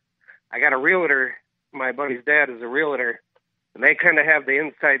cities, I got a realtor, my buddy's dad is a realtor, and they kind of have the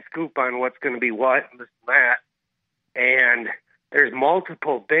inside scoop on what's going to be what and this and that. And there's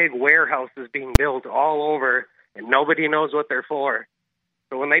multiple big warehouses being built all over, and nobody knows what they're for.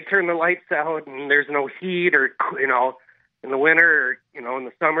 So when they turn the lights out and there's no heat or, in the winter or, in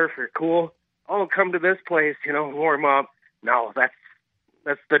the summer for cool, come to this place, warm up. No, that's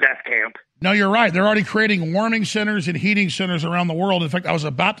the death camp. No, you're right. They're already creating warming centers and heating centers around the world. In fact, I was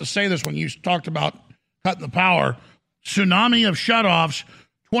about to say this when you talked about cutting the power. Tsunami of shutoffs.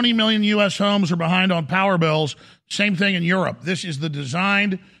 20 million U.S. homes are behind on power bills. Same thing in Europe. This is the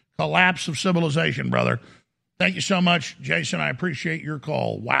designed collapse of civilization, brother. Thank you so much, Jason. I appreciate your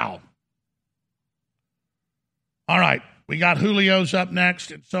call. Wow. All right. We got Julio's up next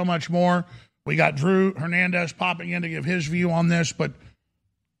and so much more. We got Drew Hernandez popping in to give his view on this, but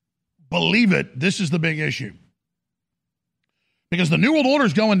believe it, this is the big issue. Because the New World Order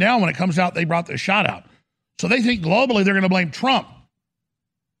is going down when it comes out they brought this shot out. So they think globally they're going to blame Trump.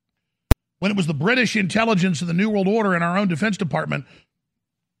 When it was the British intelligence and the New World Order and our own Defense Department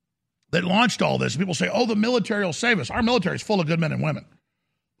that launched all this. People say, the military will save us. Our military is full of good men and women.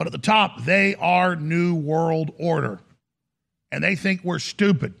 But at the top, they are New World Order. And they think we're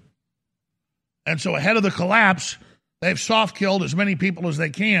stupid. And so ahead of the collapse, they've soft-killed as many people as they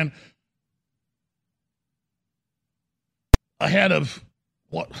can ahead of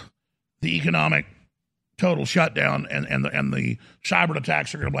the economic total shutdown and the cyber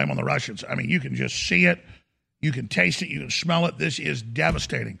attacks are going to blame on the Russians. I mean, you can just see it. You can taste it. You can smell it. This is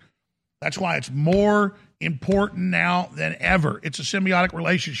devastating. That's why it's more important now than ever. It's a symbiotic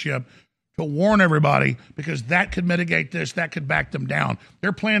relationship to warn everybody because that could mitigate this. That could back them down.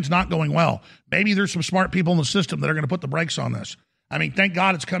 Their plan's not going well. Maybe there's some smart people in the system that are going to put the brakes on this. I mean, thank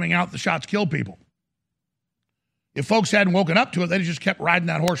God it's coming out. The shots kill people. If folks hadn't woken up to it, they just kept riding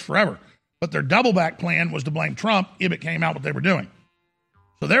that horse forever. But their double back plan was to blame Trump if it came out what they were doing.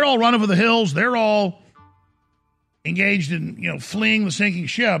 So they're all running for the hills. They're all engaged in, fleeing the sinking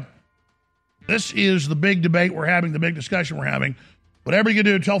ship. This is the big debate we're having, the big discussion we're having. Whatever you can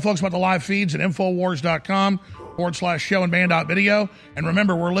do, tell folks about the live feeds at Infowars.com/show-and-band.video. And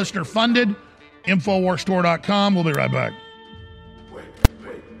remember, we're listener funded. Infowarsstore.com. We'll be right back.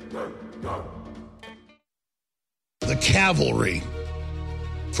 The cavalry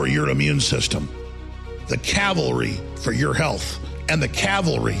for your immune system, the cavalry for your health, and the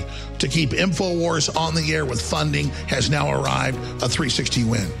cavalry to keep InfoWars on the air with funding has now arrived, a 360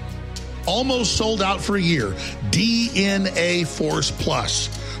 win. Almost sold out for a year, DNA Force Plus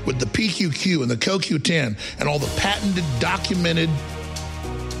with the PQQ and the CoQ10 and all the patented, documented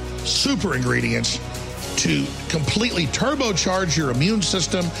super ingredients to completely turbocharge your immune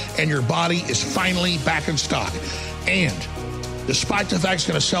system, and your body is finally back in stock. And despite the fact it's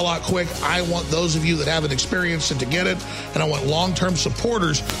going to sell out quick, I want those of you that haven't experienced it to get it, and I want long-term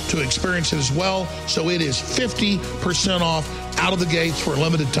supporters to experience it as well. So it is 50% off out of the gates for a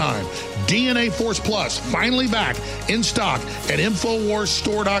limited time. DNA Force Plus, finally back in stock at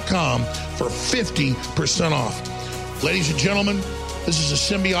InfoWarsStore.com for 50% off. Ladies and gentlemen, this is a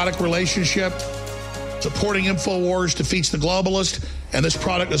symbiotic relationship. Supporting InfoWars defeats the globalist, and this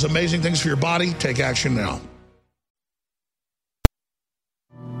product does amazing things for your body. Take action now.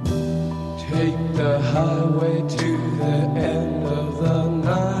 Take the highway to the end of the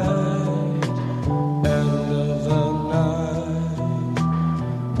night, end of the night,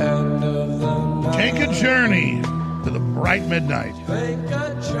 end of the night. Take a journey to the bright midnight. Take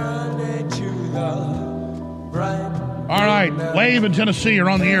a journey to the bright. All right, Wave in Tennessee, you're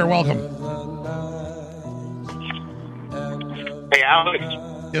on the air. Welcome. Hey, Alex.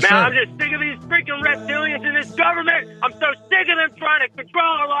 Yes, man, sir. I'm just sick of these freaking reptilians in this government. I'm so sick of them trying to control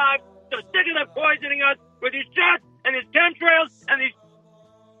our lives. So sick of them poisoning us with these shots and these chemtrails and these...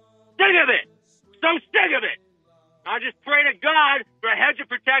 Sick of it. So sick of it. I just pray to God for a hedge of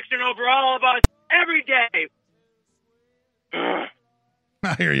protection over all of us every day.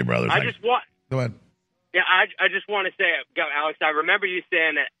 I hear you, brother. I just want... Go ahead. Yeah, I just want to say, Alex, I remember you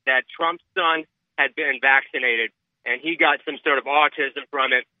saying that Trump's son had been vaccinated and he got some sort of autism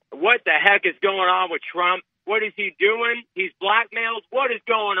from it. What the heck is going on with Trump? What is he doing? He's blackmailed. What is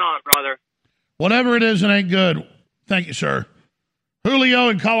going on, brother? Whatever it is, it ain't good. Thank you, sir. Julio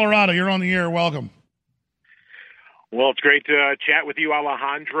in Colorado, you're on the air. Welcome. Well, it's great to chat with you,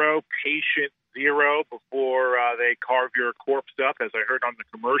 Alejandro. Patient zero before they carve your corpse up, as I heard on the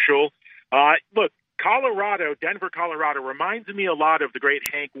commercial. Look, Colorado, Denver, Colorado, reminds me a lot of the great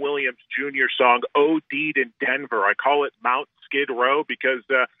Hank Williams Jr. song, OD'd in Denver. I call it Mount Skid Row because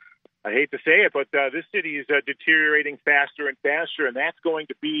I hate to say it, but this city is deteriorating faster and faster, and that's going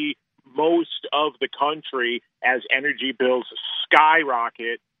to be most of the country as energy bills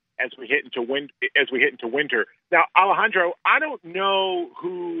skyrocket as we hit into winter. Now, Alejandro, I don't know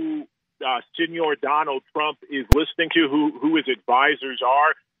who Senor Donald Trump is listening to, who his advisors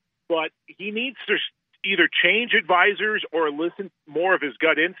are, but he needs to either change advisors or listen more of his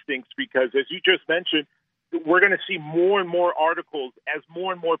gut instincts because, as you just mentioned, we're going to see more and more articles as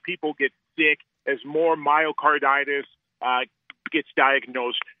more and more people get sick, as more myocarditis gets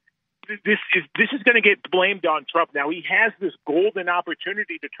diagnosed. This is going to get blamed on Trump. Now, he has this golden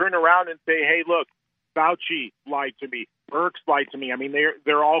opportunity to turn around and say, hey, look, Fauci lied to me. Birx lied to me. I mean,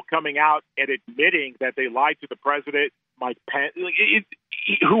 they're all coming out and admitting that they lied to the president. Mike Pence,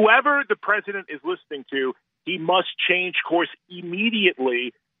 whoever the president is listening to, he must change course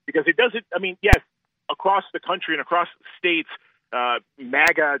immediately because it doesn't. I mean, yes, across the country and across states,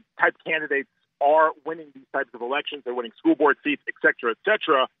 MAGA type candidates are winning these types of elections. They're winning school board seats, et cetera, et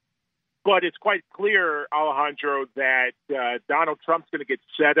cetera. But it's quite clear, Alejandro, that Donald Trump's going to get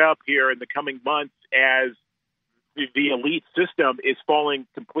set up here in the coming months as the elite system is falling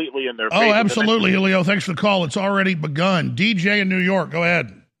completely in their face. Oh, absolutely, Julio. Thanks for the call. It's already begun. DJ in New York, go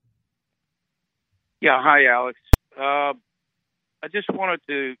ahead. Yeah, hi, Alex. I just wanted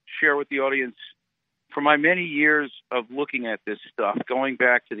to share with the audience, for my many years of looking at this stuff, going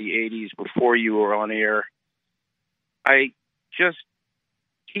back to the 80s before you were on air, I just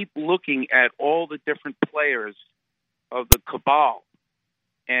keep looking at all the different players of the cabal,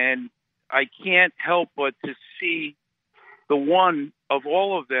 and I can't help but to see the one of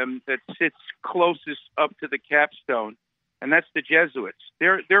all of them that sits closest up to the capstone, and that's the Jesuits.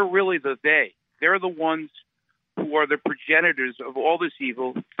 They're really the they. They're the ones who are the progenitors of all this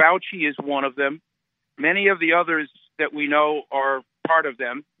evil. Fauci is one of them. Many of the others that we know are part of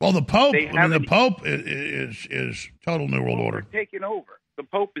them. Well, the Pope. The Pope is total New World Order. Taken over. The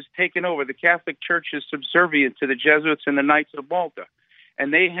Pope is taken over. The Catholic Church is subservient to the Jesuits and the Knights of Malta.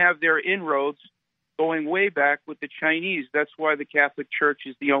 And they have their inroads going way back with the Chinese. That's why the Catholic Church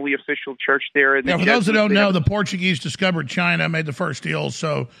is the only official church there. And for those that don't know, the Portuguese discovered China, made the first deal.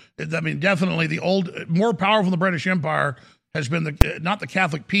 So, I mean, definitely the more powerful than the British Empire has been not the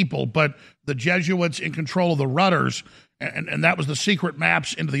Catholic people, but the Jesuits in control of the rudders. And that was the secret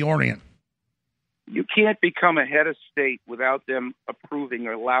maps into the Orient. You can't become a head of state without them approving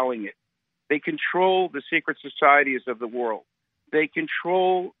or allowing it. They control the secret societies of the world. They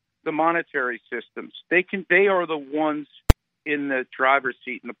control the monetary systems. They are the ones in the driver's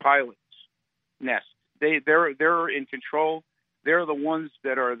seat in the pilot's nest. They're in control. They're the ones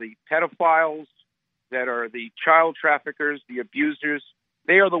that are the pedophiles, that are the child traffickers, the abusers.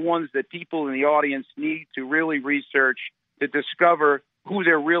 they are the ones that people in the audience need to really research to discover who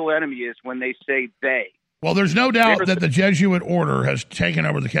their real enemy is when they say they. Well, there's no doubt that the Jesuit order has taken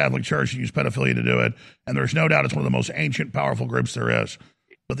over the Catholic Church and used pedophilia to do it, and there's no doubt it's one of the most ancient, powerful groups there is.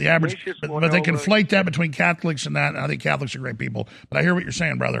 But the average, but they conflate that between Catholics and that, and I think Catholics are great people. But I hear what you're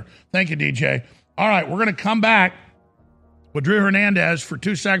saying, brother. Thank you, DJ. All right, we're going to come back with Drew Hernandez for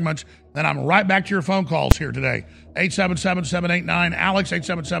 2 segments. Then I'm right back to your phone calls here today. 877-789-ALEX,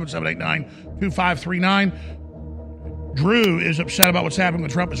 877-789-2539. Drew is upset about what's happening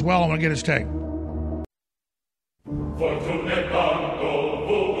with Trump as well. I want to get his take.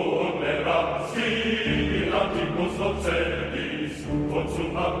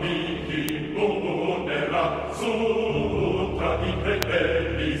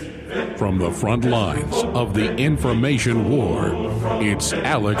 From the front lines of the information war, it's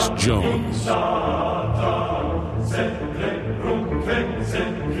Alex Jones.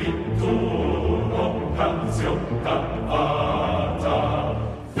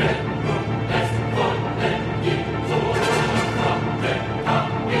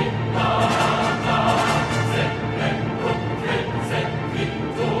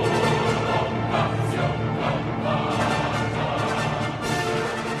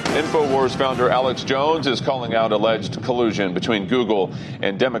 InfoWars founder Alex Jones is calling out alleged collusion between Google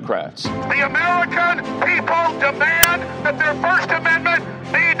and Democrats. The American people demand that their First Amendment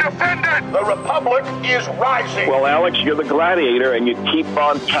be defended. The Republic is rising. Well, Alex, you're the gladiator, and you keep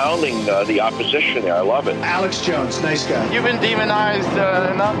on pounding the opposition there. I love it. Alex Jones, nice guy. You've been demonized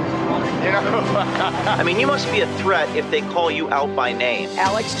enough, you know. I mean, you must be a threat if they call you out by name.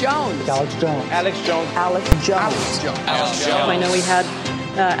 Alex Jones. Alex Jones. Alex Jones. Alex Jones. Alex Jones. Alex Jones. I know we had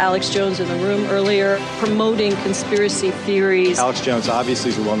Alex Jones in the room earlier promoting conspiracy theories. Alex Jones obviously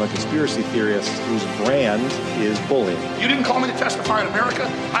is a well-known conspiracy theorist whose brand is bullying. You didn't call me to testify in America.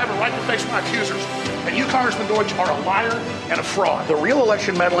 I have a right to face my accusers. And you, Congressman Deutsch, are a liar and a fraud. The real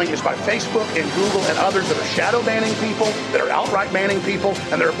election meddling is by Facebook and Google and others that are shadow banning people, that are outright banning people,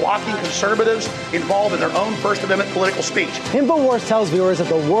 and they're blocking conservatives involved in their own First Amendment political speech. InfoWars tells viewers that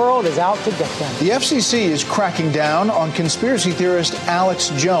the world is out to get them. The FCC is cracking down on conspiracy theorist Alex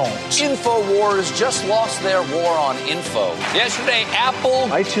Jones. InfoWars just lost their war on info. Yesterday, Apple,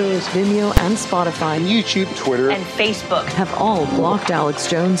 iTunes, Vimeo, and Spotify, and YouTube, Twitter, and Facebook have all blocked Alex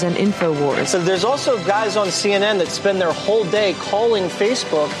Jones and InfoWars. So there's also guys on CNN that spend their whole day calling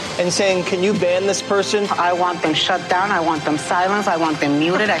Facebook and saying, can you ban this person? I want them shut down. I want them silenced. I want them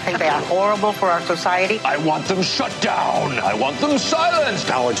muted. I think they are horrible for our society. I want them shut down. I want them silenced.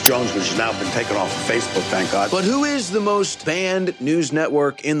 Alex Jones, which has now been taken off of Facebook, thank God. But who is the most banned news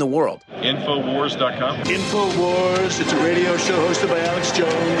network in the world? Infowars.com. InfoWars. It's a radio show hosted by Alex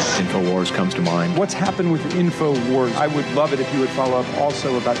Jones. InfoWars comes to mind. What's happened with InfoWars? I would love it if you would follow up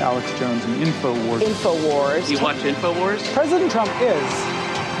also about Alex Jones and InfoWars. InfoWars. You watch InfoWars? President Trump is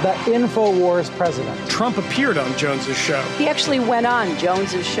the InfoWars president. Trump appeared on Jones's show. He actually went on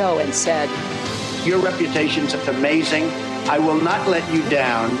Jones's show and said, Your reputation's amazing. I will not let you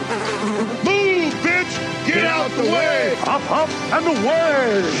down. Move, bitch! Get out the way! Up, up, and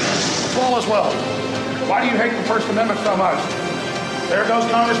away! Swalwell. Why do you hate the First Amendment so much? There goes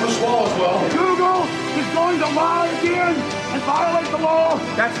Congressman Swalwell. Google is going to lie again and violate the law.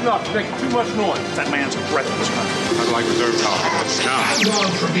 That's enough. You're making too much noise. That man's a threat to this country. I'd like reserve talk. I've gone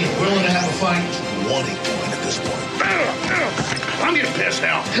from being willing to have a fight to wanting one at this point. I'm getting pissed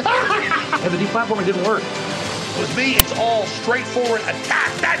now. The deplatforming didn't work. With me, it's all straightforward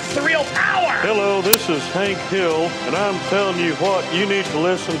attack. That's the real power. Hello, this is Hank Hill, and I'm telling you what, you need to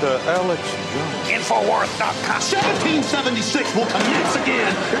listen to Alex Jones. Infowars.com. 1776 will commence again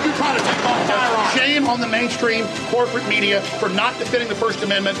if you're trying to take off firearms. Shame on the mainstream corporate media for not defending the First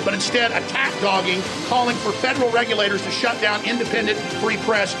Amendment, but instead attack dogging, calling for federal regulators to shut down independent free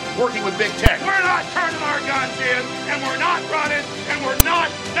press, working with big tech. We're not turning our guns in, and we're not running, and we're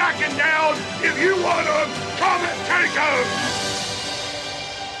not backing down. If you want them, come and take them.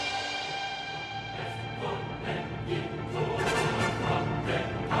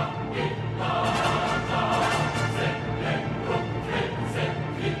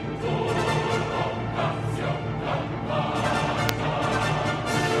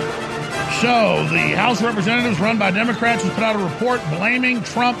 So, the House of Representatives, run by Democrats, has put out a report blaming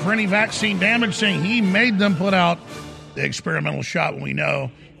Trump for any vaccine damage, saying he made them put out the experimental shot when we know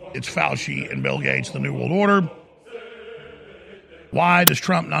it's Fauci and Bill Gates, the New World Order. Why does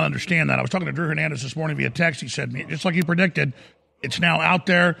Trump not understand that? I was talking to Drew Hernandez this morning via text. He said, just like you predicted, It's now out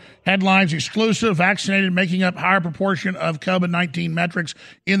there. Headlines exclusive, vaccinated making up higher proportion of COVID-19 metrics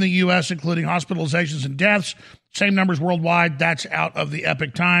in the U.S., including hospitalizations and deaths. Same numbers worldwide. That's out of the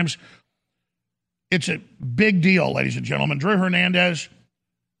Epic Times. It's a big deal, ladies and gentlemen. Drew Hernandez,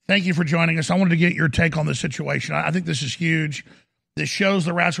 thank you for joining us. I wanted to get your take on this situation. I think this is huge. This shows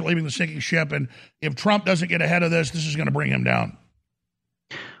the rats are leaving the sinking ship, and if Trump doesn't get ahead of this is going to bring him down.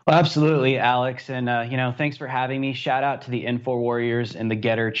 Well, absolutely, Alex. And, thanks for having me. Shout out to the Info Warriors in the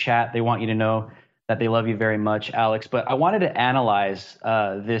Getter chat. They want you to know that they love you very much, Alex. But I wanted to analyze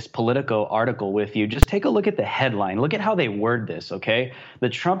this Politico article with you. Just take a look at the headline. Look at how they word this, okay? The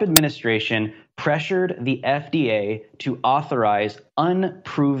Trump administration pressured the FDA to authorize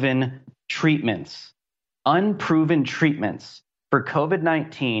unproven treatments for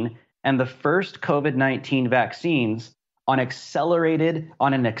COVID-19 and the first COVID-19 vaccines on an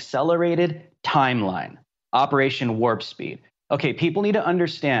accelerated timeline, Operation Warp Speed. Okay, people need to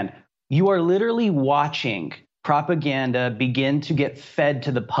understand, you are literally watching propaganda begin to get fed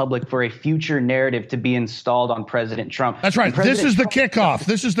to the public for a future narrative to be installed on President Trump. That's right. This is the kickoff.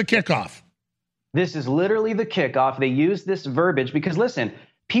 This is the kickoff. This is literally the kickoff. They use this verbiage because, listen,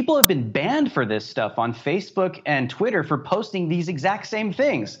 people have been banned for this stuff on Facebook and Twitter for posting these exact same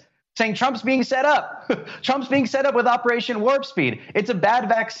things, saying Trump's being set up. Trump's being set up with Operation Warp Speed. It's a bad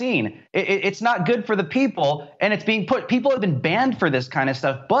vaccine. It's not good for the people, and it's being put. People have been banned for this kind of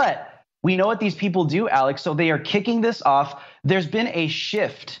stuff, but we know what these people do, Alex. So they are kicking this off. There's been a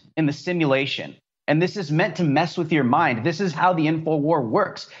shift in the simulation. And this is meant to mess with your mind. This is how the info war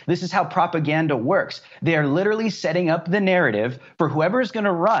works. This is how propaganda works. They are literally setting up the narrative for whoever is going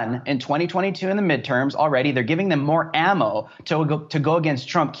to run in 2022 in the midterms already. They're giving them more ammo to go against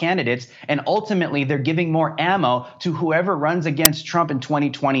Trump candidates. And ultimately, they're giving more ammo to whoever runs against Trump in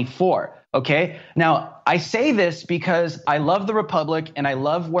 2024. Okay? Now, I say this because I love the Republic and I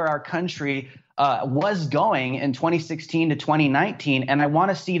love where our country was going in 2016 to 2019, and I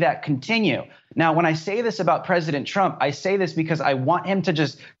want to see that continue. Now, when I say this about President Trump, I say this because I want him to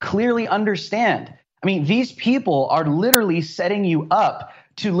just clearly understand. I mean, these people are literally setting you up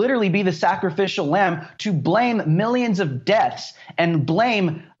to literally be the sacrificial lamb, to blame millions of deaths and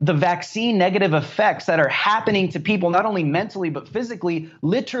blame the vaccine negative effects that are happening to people, not only mentally, but physically,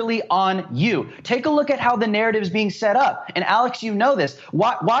 literally on you. Take a look at how the narrative is being set up. And Alex, you know this.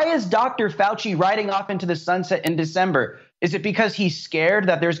 Why is Dr. Fauci riding off into the sunset in December? Is it because he's scared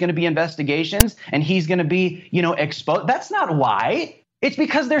that there's going to be investigations and he's going to be, exposed? That's not why. It's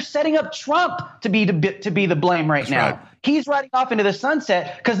because they're setting up Trump to be the blame right now. Right. He's riding off into the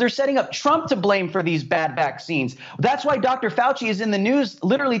sunset because they're setting up Trump to blame for these bad vaccines. That's why Dr. Fauci is in the news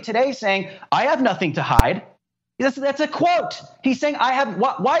literally today saying, I have nothing to hide. That's a quote. He's saying,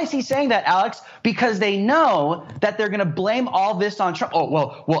 why is he saying that, Alex? Because they know that they're going to blame all this on Trump.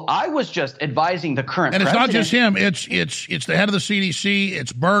 Oh, well, I was just advising the current president. And it's not just him. It's the head of the CDC.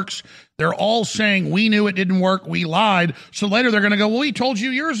 It's Birx. They're all saying, we knew it didn't work. We lied. So later they're going to go, well, we told you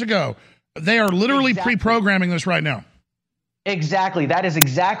years ago. They are literally pre-programming this right now. Exactly. That is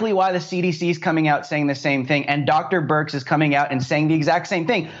exactly why the CDC is coming out saying the same thing. And Dr. Birx is coming out and saying the exact same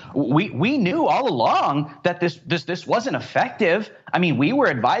thing. We knew all along that this wasn't effective. I mean, we were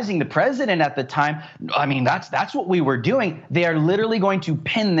advising the president at the time. I mean, that's what we were doing. They are literally going to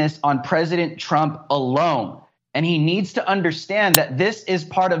pin this on President Trump alone. And he needs to understand that this is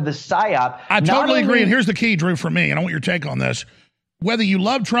part of the psyop. I totally agree. And here's the key, Drew, for me, and I want your take on this. Whether you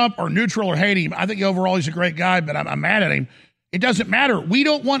love Trump or neutral or hate him, I think overall he's a great guy, but I'm mad at him. It doesn't matter. We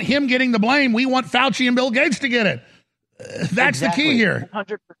don't want him getting the blame. We want Fauci and Bill Gates to get it. That's exactly. The key here.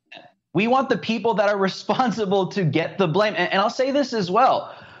 100%. We want the people that are responsible to get the blame. And I'll say this as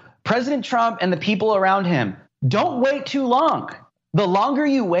well. President Trump and the people around him, don't wait too long. The longer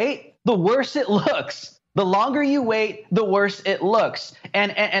you wait, the worse it looks. The longer you wait, the worse it looks.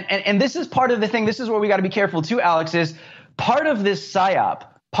 And this is part of the thing. This is where we got to be careful too, Alex, is part of this psyop.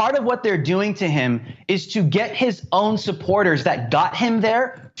 Part of what they're doing to him is to get his own supporters that got him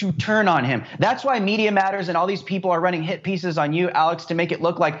there to turn on him. That's why Media Matters and all these people are running hit pieces on you, Alex, to make it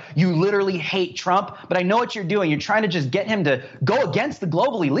look like you literally hate Trump. But I know what you're doing. You're trying to just get him to go against the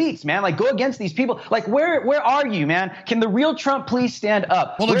global elites, man. Like, go against these people. Like, where are you, man? Can the real Trump please stand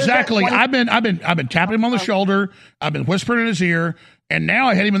up? Well, exactly. I've been tapping him on the shoulder. I've been whispering in his ear. And now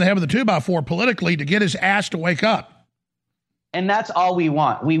I hit him in the head with a 2x4 politically to get his ass to wake up. And that's all we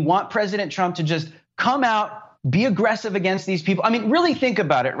want. We want President Trump to just come out, be aggressive against these people. I mean, really think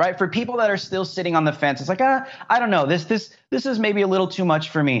about it, right? For people that are still sitting on the fence, it's like, I don't know. This is maybe a little too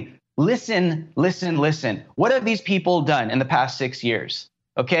much for me. Listen. What have these people done in the past 6 years?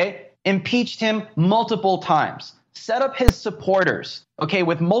 Okay? Impeached him multiple times. set up his supporters, okay,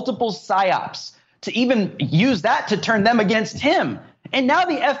 with multiple psyops to even use that to turn them against him. And now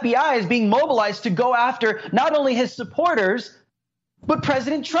the FBI is being mobilized to go after not only his supporters, but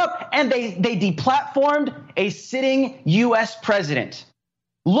President Trump. And they deplatformed a sitting U.S. president.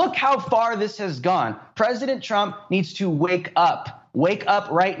 Look how far this has gone. President Trump needs to wake up. Wake up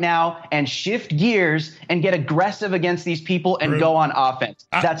right now and shift gears and get aggressive against these people and go on offense.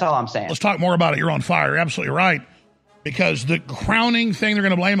 That's all I'm saying. Let's talk more about it. You're on fire. You're absolutely right. Because the crowning thing they're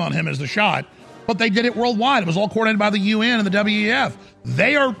going to blame on him is the shot. But they did it worldwide. It was all coordinated by the UN and the WEF.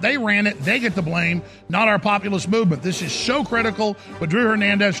 They ran it. They get the blame, not our populist movement. This is so critical. With Drew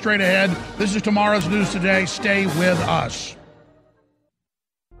Hernandez straight ahead. This is tomorrow's News Today. Stay with us.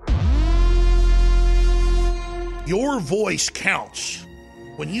 Your voice counts.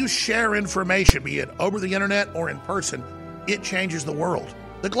 When you share information, be it over the internet or in person, it changes the world.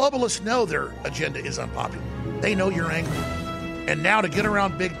 The globalists know their agenda is unpopular. They know you're angry. And now to get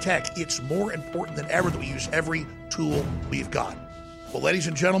around big tech, it's more important than ever that we use every tool we've got. Well, ladies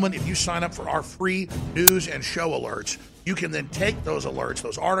and gentlemen, if you sign up for our free news and show alerts, you can then take those alerts,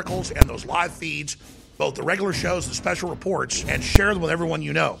 those articles, and those live feeds, both the regular shows and special reports, and share them with everyone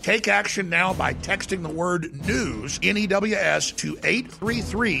you know. Take action now by texting the word NEWS, N-E-W-S, to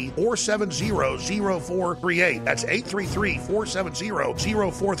 833-470-0438. That's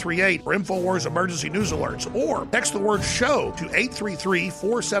 833-470-0438 for InfoWars Emergency News Alerts. Or text the word SHOW to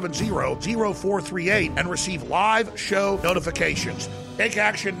 833-470-0438 and receive live show notifications. Take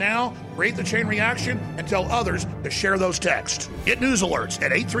action now, create the chain reaction, and tell others to share those texts. Get news alerts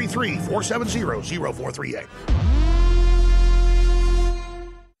at 833-470-0438.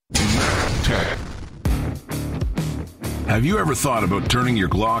 Have you ever thought about turning your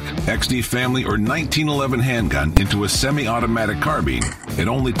Glock, XD Family, or 1911 handgun into a semi-automatic carbine? It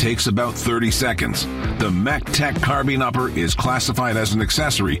only takes about 30 seconds. The MacTech Carbine Upper is classified as an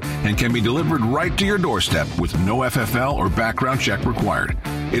accessory and can be delivered right to your doorstep with no FFL or background check required.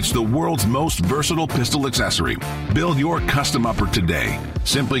 It's the world's most versatile pistol accessory. Build your custom upper today.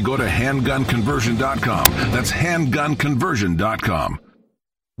 Simply go to handgunconversion.com. That's handgunconversion.com.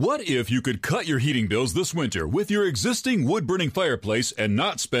 What if you could cut your heating bills this winter with your existing wood-burning fireplace and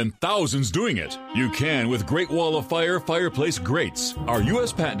not spend thousands doing it? You can with Great Wall of Fire fireplace grates. Our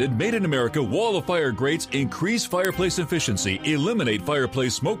U.S.-patented, made-in-America Wall of Fire grates increase fireplace efficiency, eliminate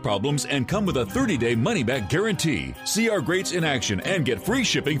fireplace smoke problems, and come with a 30-day money-back guarantee. See our grates in action and get free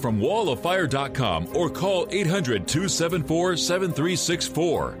shipping from walloffire.com or call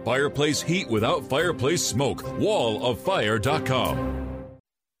 800-274-7364. Fireplace heat without fireplace smoke. walloffire.com.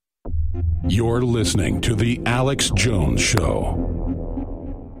 You're listening to The Alex Jones Show.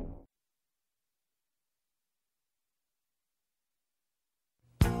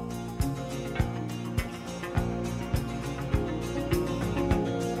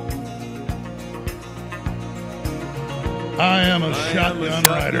 I am a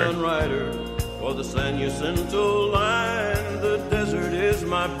shotgun rider. For the San Jacinto line, the desert is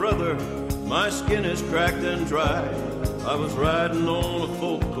my brother. My skin is cracked and dry. I was riding on a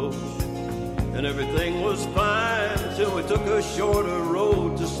folk coach, and everything was fine till we took a shorter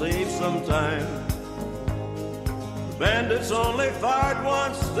road to save some time. The bandits only fired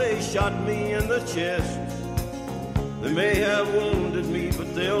once, they shot me in the chest. They may have wounded me,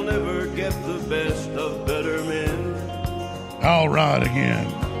 but they'll never get the best of better men. I'll ride again.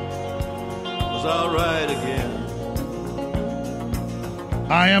 'Cause I'll ride again.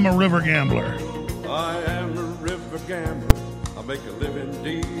 I am a river gambler. I am a river gambler. I make a living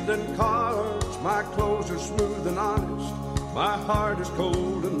dealing cards. My clothes are smooth and honest. My heart is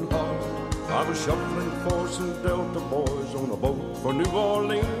cold and hard. I was shuffling for some Delta boys on a boat for New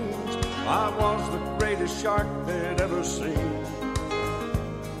Orleans. I was the greatest shark they'd ever seen.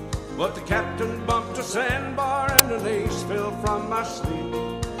 But the captain bumped a sandbar and an ace fell from my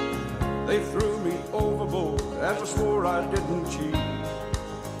sleeve. They threw me overboard as I swore I didn't cheat.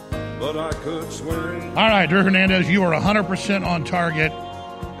 But I could swim. All right, Drew Hernandez, you are 100% on target,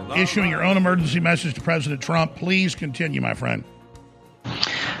 issuing your own emergency message to President Trump. Please continue, my friend.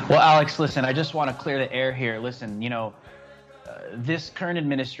 Well, Alex, listen, I just want to clear the air here. Listen, this current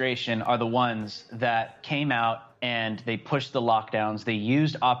administration are the ones that came out and they pushed the lockdowns. They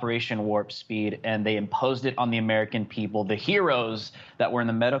used Operation Warp Speed and they imposed it on the American people. The heroes that were in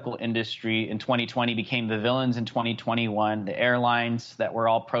the medical industry in 2020 became the villains in 2021. The airlines that were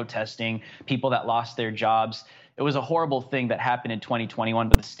all protesting, people that lost their jobs. It was a horrible thing that happened in 2021,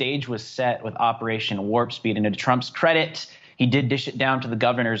 but the stage was set with Operation Warp Speed. And to Trump's credit, he did dish it down to the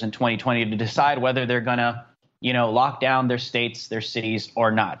governors in 2020 to decide whether they're going to, lock down their states, their cities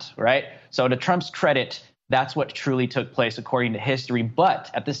or not, right? So to Trump's credit, That's what truly took place according to history. But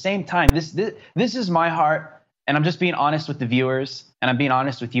at the same time, this is my heart, and I'm just being honest with the viewers, and I'm being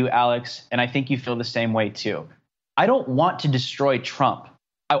honest with you, Alex, and I think you feel the same way too. I don't want to destroy Trump.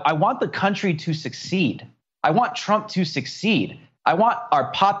 I want the country to succeed. I want Trump to succeed. I want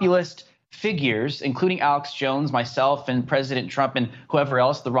our populist figures, including Alex Jones, myself, and President Trump, and whoever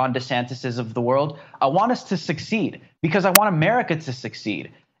else, the Ron DeSantises of the world. I want us to succeed because I want America to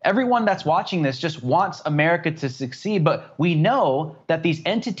succeed. Everyone that's watching this just wants America to succeed, but we know that these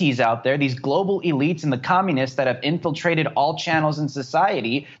entities out there, these global elites and the communists that have infiltrated all channels in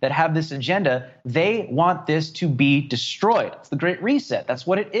society that have this agenda, they want this to be destroyed. It's the Great Reset. That's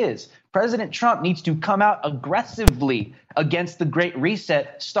what it is. President Trump needs to come out aggressively against the Great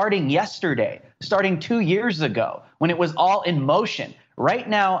Reset starting yesterday, starting 2 years ago, when it was all in motion. Right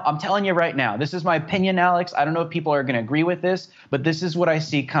now, I'm telling you right now, this is my opinion, Alex. I don't know if people are going to agree with this, but this is what I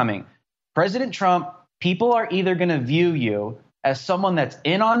see coming. President Trump, people are either going to view you as someone that's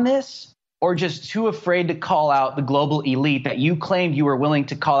in on this or just too afraid to call out the global elite that you claimed you were willing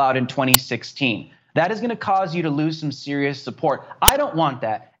to call out in 2016. That is going to cause you to lose some serious support. I don't want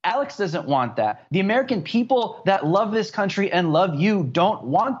that. Alex doesn't want that. The American people that love this country and love you don't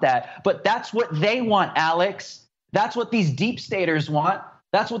want that, but that's what they want, Alex. That's what these deep staters want.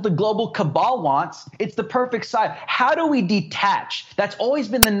 That's what the global cabal wants. It's the perfect side. How do we detach? That's always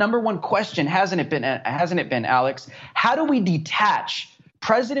been the number one question, hasn't it been, Alex? How do we detach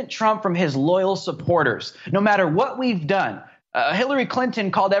President Trump from his loyal supporters? No matter what we've done, Hillary Clinton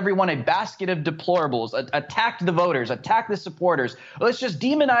called everyone a basket of deplorables, attacked the voters, attacked the supporters. Let's just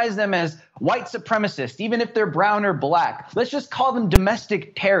demonize them as white supremacists, even if they're brown or black. Let's just call them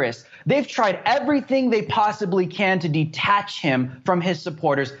domestic terrorists. They've tried everything they possibly can to detach him from his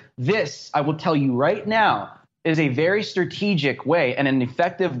supporters. This, I will tell you right now, is a very strategic way and an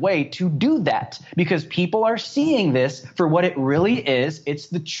effective way to do that because people are seeing this for what it really is. It's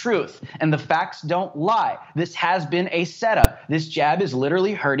the truth, and the facts don't lie. This has been a setup. This jab is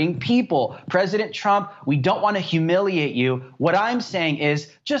literally hurting people. President Trump, we don't want to humiliate you. What I'm saying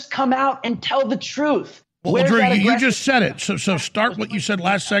is just come out and tell the truth. Well, Drew, you just said it. So start what you said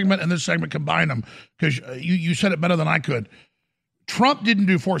last segment and this segment, combine them because you said it better than I could. Trump didn't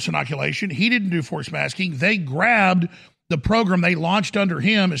do forced inoculation. He didn't do forced masking. They grabbed the program they launched under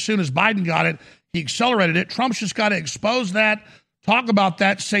him. As soon as Biden got it, he accelerated it. Trump's just got to expose that, talk about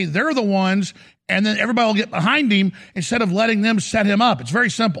that, say they're the ones, and then everybody will get behind him instead of letting them set him up. It's very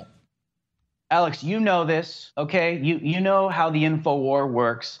simple. Alex, you know this, okay? You know how the info war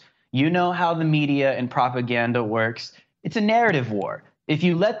works. You know how the media and propaganda works. It's a narrative war. If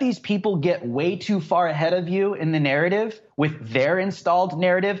you let these people get way too far ahead of you in the narrative with their installed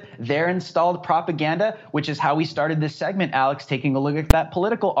narrative, their installed propaganda, which is how we started this segment, Alex, taking a look at that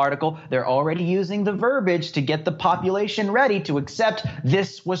Political article, they're already using the verbiage to get the population ready to accept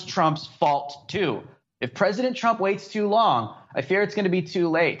this was Trump's fault too. If President Trump waits too long, I fear it's going to be too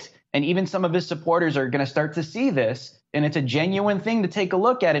late. And even some of his supporters are going to start to see this, and it's a genuine thing to take a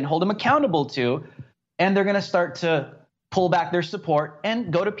look at and hold him accountable to, and they're going to start to pull back their support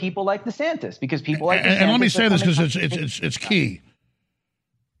and go to people like DeSantis because people like DeSantis. And let me say this because it's key.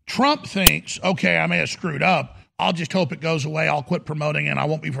 Trump thinks, okay, I may have screwed up. I'll just hope it goes away. I'll quit promoting it. I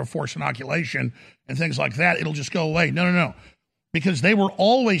won't be for forced inoculation and things like that. It'll just go away. No. Because they were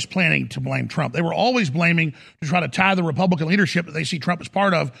always planning to blame Trump. They were always blaming to try to tie the Republican leadership that they see Trump as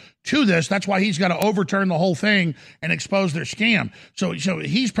part of to this. That's why he's got to overturn the whole thing and expose their scam. So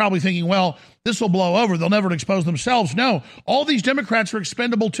he's probably thinking, well, this will blow over. They'll never expose themselves. No, all these Democrats are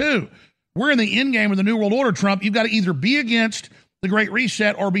expendable too. We're in the end game of the New World Order, Trump. You've got to either be against the Great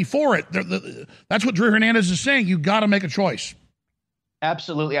Reset or be for it. That's what Drew Hernandez is saying. You've got to make a choice.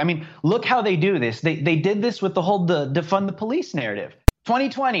 Absolutely. I mean, look how they do this. They did this with the whole defund the police narrative.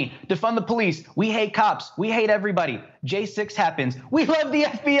 2020, defund the police. We hate cops. We hate everybody. J6 happens. We love the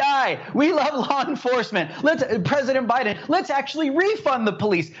FBI. We love law enforcement. President Biden, let's actually refund the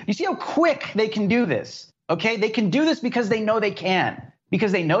police. You see how quick they can do this, okay? They can do this because they know they can.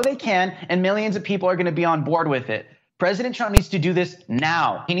 Because they know they can, and millions of people are going to be on board with it. President Trump needs to do this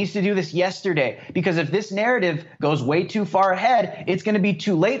now. He needs to do this yesterday because if this narrative goes way too far ahead, it's going to be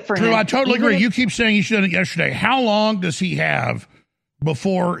too late for him. Drew, I totally agree. You keep saying he should have done it yesterday. How long does he have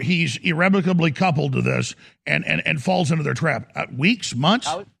before he's irrevocably coupled to this and falls into their trap? Weeks, months?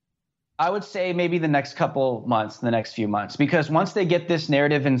 I would say maybe the next couple months, the next few months, because once they get this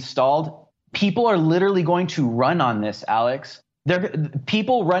narrative installed, people are literally going to run on this, Alex.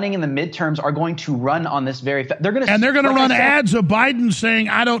 People running in the midterms are going to run on this they're going to run ads of Biden saying,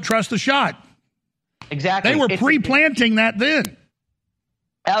 I don't trust the shot. Exactly. They were pre-planting that then.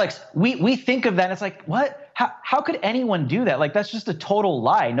 Alex, we think of that. And it's like, what? How could anyone do that? Like, that's just a total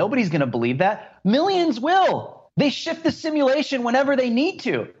lie. Nobody's going to believe that. Millions will. They shift the simulation whenever they need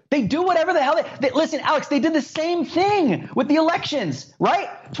to. They do whatever the hell they listen, Alex, they did the same thing with the elections, right?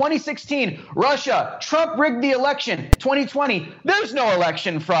 2016, Russia, Trump rigged the election. 2020, there's no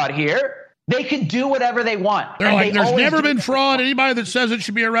election fraud here. They could do whatever they want. They're like, there's never been fraud. Anybody that says it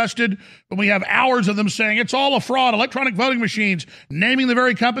should be arrested. But we have hours of them saying it's all a fraud, electronic voting machines, naming the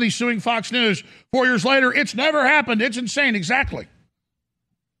very company suing Fox News. 4 years later, it's never happened. It's insane. Exactly.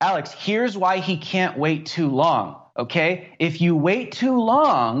 Alex, here's why he can't wait too long, okay? If you wait too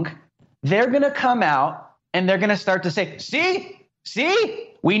long, they're going to come out and they're going to start to say, see,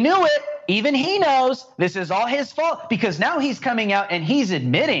 we knew it. Even he knows this is all his fault, because now he's coming out and he's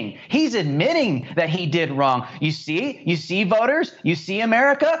admitting that he did wrong. You see voters, you see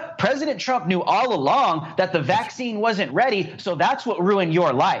America. President Trump knew all along that the vaccine wasn't ready. So that's what ruined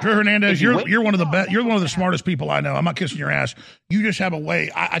your life. Drew Hernandez, you're one of the best. You're one of the smartest people I know. I'm not kissing your ass. You just have a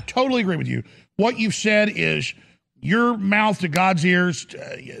way. I totally agree with you. What you've said is your mouth to God's ears.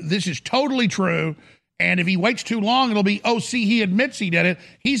 This is totally true. And if he waits too long, it'll be, see, he admits he did it.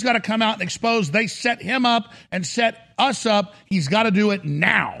 He's got to come out and expose they set him up and set us up. He's got to do it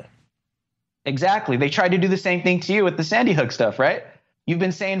now. Exactly. They tried to do the same thing to you with the Sandy Hook stuff, right? You've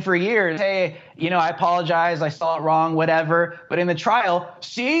been saying for years, hey, I apologize. I saw it wrong, whatever. But in the trial,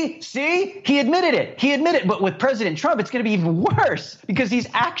 see, he admitted it. But with President Trump, it's going to be even worse because he's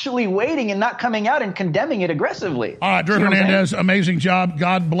actually waiting and not coming out and condemning it aggressively. All right, Drew Hernandez, amazing job.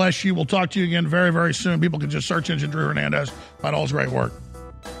 God bless you. We'll talk to you again very, very soon. People can just search engine Drew Hernandez. Find all his great work.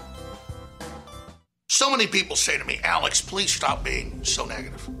 So many people say to me, Alex, please stop being so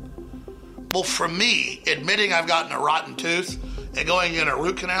negative. Well, for me, admitting I've gotten a rotten tooth and going in a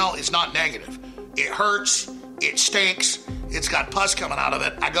root canal is not negative. It hurts, it stinks, it's got pus coming out of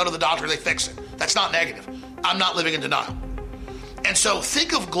it. I go to the doctor, they fix it. That's not negative. I'm not living in denial. And so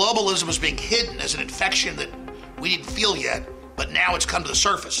think of globalism as being hidden as an infection that we didn't feel yet, but now it's come to the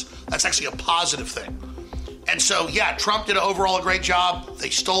surface. That's actually a positive thing. And so, yeah, Trump did overall a great job. They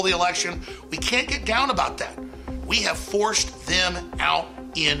stole the election. We can't get down about that. We have forced them out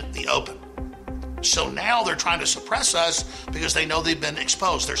in the open. So now they're trying to suppress us because they know they've been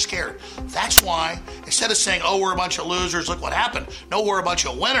exposed. They're scared. That's why, instead of saying, we're a bunch of losers, look what happened. No, we're a bunch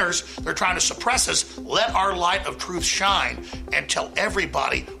of winners. They're trying to suppress us. Let our light of truth shine and tell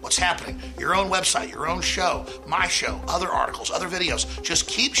everybody what's happening. Your own website, your own show, my show, other articles, other videos. Just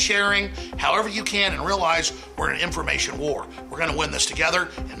keep sharing however you can and realize we're in an information war. We're going to win this together,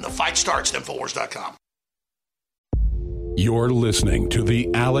 and the fight starts at Infowars.com. You're listening to The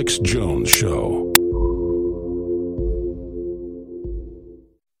Alex Jones Show.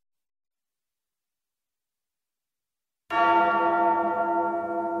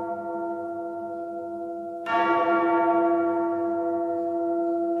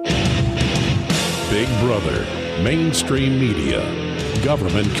 Big Brother, mainstream media,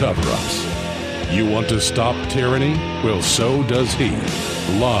 government cover-ups. You want to stop tyranny? Well, so does he.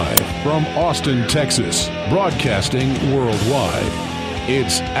 Live from Austin, Texas, broadcasting worldwide,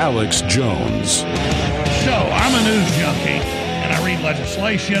 it's Alex Jones. So, I'm a news junkie, and I read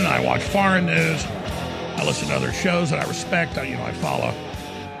legislation, I watch foreign news, I listen to other shows that I respect, I follow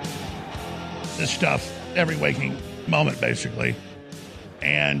this stuff every waking moment, basically.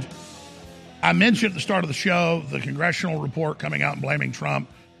 And I mentioned at the start of the show the congressional report coming out and blaming Trump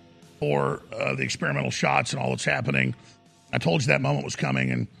for the experimental shots and all that's happening. I told you that moment was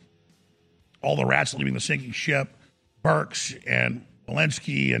coming, and all the rats leaving the sinking ship, Birx and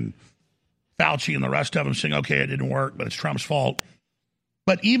Walensky and Fauci and the rest of them saying, okay, it didn't work, but it's Trump's fault.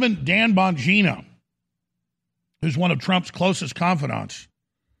 But even Dan Bongino, who's one of Trump's closest confidants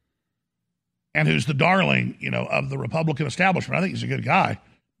and who's the darling, of the Republican establishment, I think he's a good guy,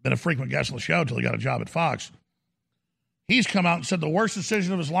 been a frequent guest on the show until he got a job at Fox. He's come out and said the worst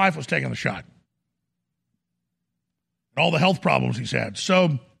decision of his life was taking the shot. And all the health problems he's had.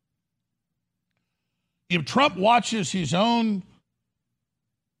 So if Trump watches his own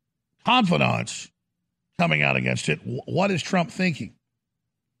confidants coming out against it, what is Trump thinking?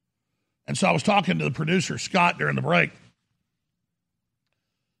 And so I was talking to the producer, Scott, during the break.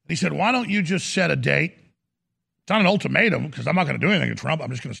 He said, why don't you just set a date? It's not an ultimatum because I'm not going to do anything to Trump.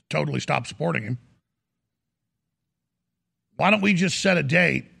 I'm just going to totally stop supporting him. Why don't we just set a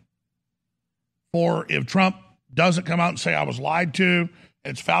date for if Trump doesn't come out and say I was lied to,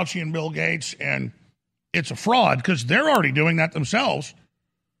 it's Fauci and Bill Gates, and it's a fraud, because they're already doing that themselves.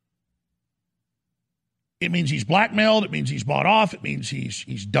 It means he's blackmailed. It means he's bought off. It means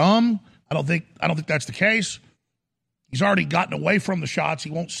he's dumb. I don't think that's the case. He's already gotten away from the shots.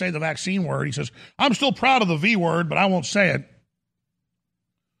 He won't say the vaccine word. He says, I'm still proud of the V word, but I won't say it.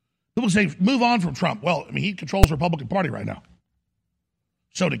 People say, move on from Trump. Well, I mean, he controls the Republican Party right now.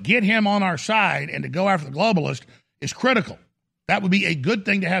 So to get him on our side and to go after the globalist is critical. That would be a good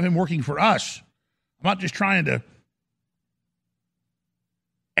thing to have him working for us. I'm not just trying to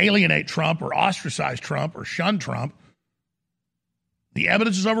alienate Trump or ostracize Trump or shun Trump. The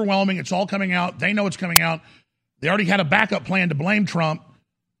evidence is overwhelming. It's all coming out. They know it's coming out. They already had a backup plan to blame Trump,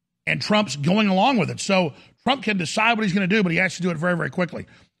 and Trump's going along with it. So Trump can decide what he's going to do, but he has to do it very, very quickly.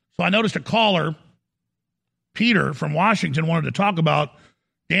 So I noticed a caller, Peter from Washington, wanted to talk about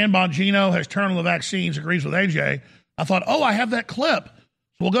Dan Bongino has turned on the vaccines, agrees with AJ. I thought, I have that clip. So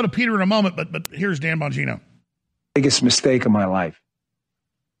we'll go to Peter in a moment, but here's Dan Bongino. Biggest mistake of my life.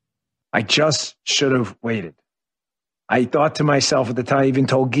 I just should have waited. I thought to myself at the time, I even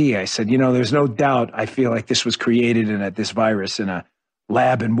told Guy, I said, there's no doubt I feel like this was created and this virus in a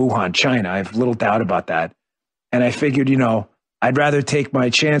lab in Wuhan, China. I have little doubt about that. And I figured, I'd rather take my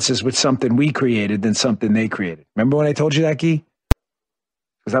chances with something we created than something they created. Remember when I told you that, Guy?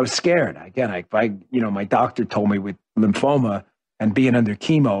 Because I was scared. Again, my doctor told me with lymphoma and being under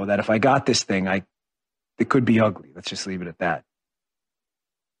chemo that if I got this thing, it could be ugly. Let's just leave it at that.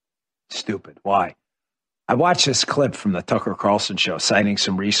 Stupid. Why? I watched this clip from the Tucker Carlson show citing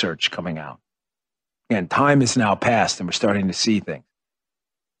some research coming out. Again, time has now passed and we're starting to see things.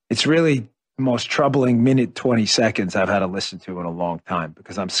 It's really the most troubling minute, 20 seconds I've had to listen to in a long time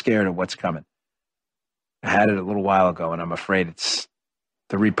because I'm scared of what's coming. I had it a little while ago and I'm afraid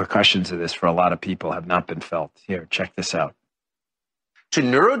the repercussions of this for a lot of people have not been felt. Here, check this out. To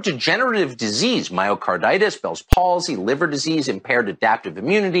neurodegenerative disease, myocarditis, Bell's palsy, liver disease, impaired adaptive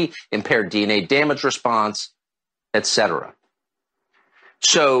immunity, impaired DNA damage response, etc.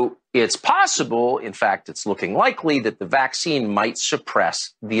 So it's possible, in fact, it's looking likely that the vaccine might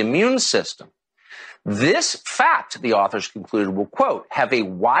suppress the immune system. This fact, the authors concluded, will, quote, have a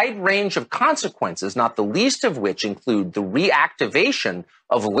wide range of consequences, not the least of which include the reactivation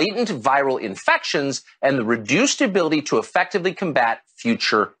of latent viral infections and the reduced ability to effectively combat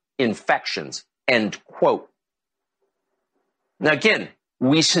future infections, end quote. Now, again,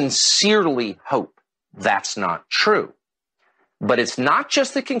 we sincerely hope that's not true. But it's not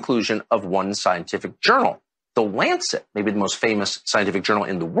just the conclusion of one scientific journal. The Lancet, maybe the most famous scientific journal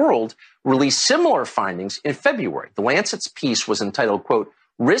in the world, released similar findings in February. The Lancet's piece was entitled, quote,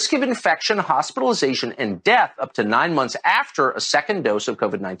 Risk of Infection, Hospitalization, and Death up to 9 months after a second dose of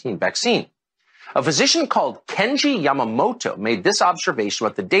COVID-19 vaccine. A physician called Kenji Yamamoto made this observation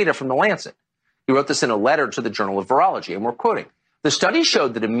about the data from the Lancet. He wrote this in a letter to the Journal of Virology, and we're quoting. The study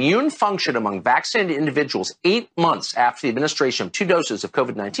showed that immune function among vaccinated individuals 8 months after the administration of 2 doses of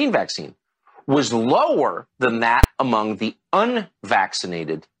COVID-19 vaccine was lower than that among the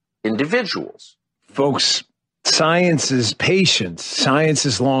unvaccinated individuals. Folks, science is patience. Science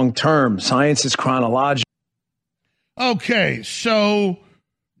is long-term. Science is chronological. Okay, so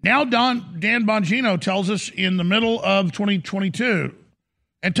now Dan Bongino tells us in the middle of 2022,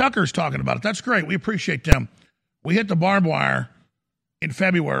 and Tucker's talking about it. That's great. We appreciate them. We hit the barbed wire in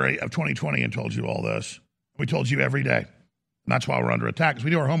February of 2020 and told you all this. We told you every day. And that's why we're under attack, because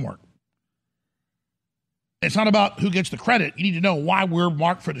we do our homework. It's not about who gets the credit. You need to know why we're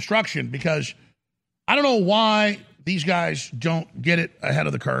marked for destruction, because I don't know why these guys don't get it ahead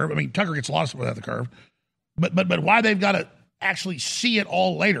of the curve. I mean, Tucker gets lost ahead of the curve, but why they've got to actually see it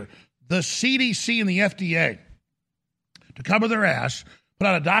all later. The CDC and the FDA, to cover their ass, put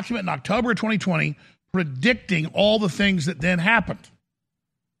out a document in October of 2020 predicting all the things that then happened.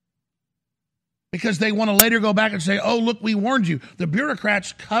 Because they want to later go back and say, oh, look, we warned you. The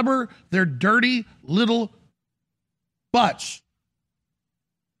bureaucrats cover their dirty little butts.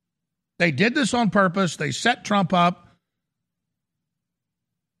 They did this on purpose. They set Trump up.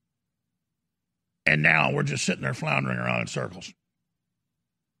 And now we're just sitting there floundering around in circles.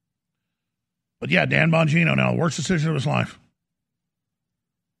 But yeah, Dan Bongino now, worst decision of his life.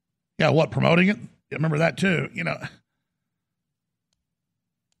 Yeah, what, promoting it? Yeah, remember that too.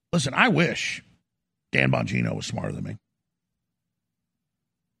 Listen, I wish Dan Bongino was smarter than me.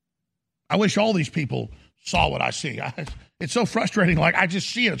 I wish all these people saw what I see. It's so frustrating. Like, I just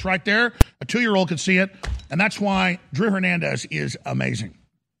see it. It's right there. A 2-year-old could see it. And that's why Drew Hernandez is amazing.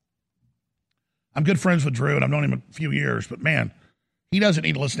 I'm good friends with Drew, and I've known him a few years. But, man, he doesn't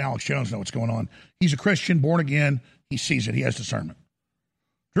need to listen to Alex Jones to know what's going on. He's a Christian, born again. He sees it. He has discernment.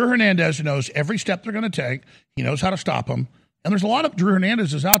 Drew Hernandez knows every step they're going to take. He knows how to stop them. And there's a lot of Drew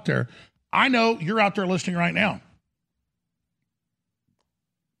Hernandezes out there. I know you're out there listening right now.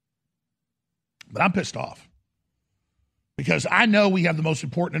 But I'm pissed off. because I know we have the most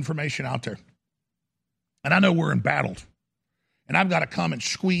important information out there. And I know we're embattled. And I've got to come and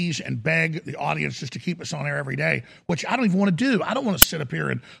squeeze and beg the audience just to keep us on air every day, which I don't even want to do. I don't want to sit up here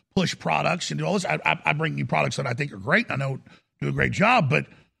and push products and do all this. I bring you products that I think are great. I know do a great job, but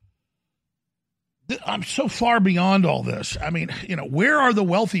I'm so far beyond all this. I mean, where are the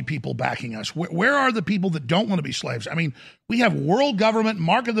wealthy people backing us? Where are the people that don't want to be slaves? I mean, we have world government,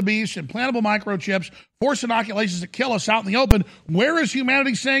 mark of the beast, implantable microchips, forced inoculations that kill us out in the open. Where is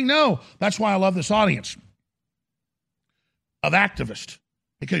humanity saying no? That's why I love this audience of activists,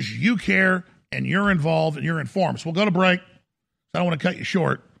 because you care and you're involved and you're informed. So we'll go to break. I don't want to cut you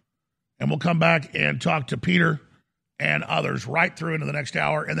short. And we'll come back and talk to Peter and others right through into the next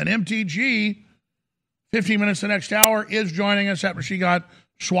hour. And then MTG, 15 minutes the next hour, is joining us after she got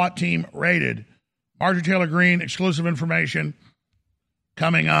SWAT team raided. Marjorie Taylor Greene, exclusive information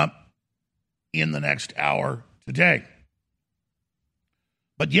coming up in the next hour today.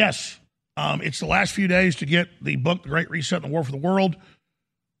 But yes, it's the last few days to get the book, The Great Reset and the War for the World.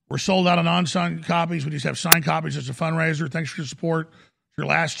 We're sold out of non-signed copies. We just have signed copies as a fundraiser. Thanks for your support. It's your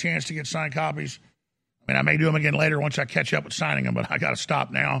last chance to get signed copies. I mean, I may do them again later once I catch up with signing them, but I got to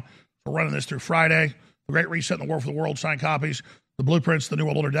stop now. We're running this through Friday. The Great Reset and the War for the World, signed copies. The blueprints, the New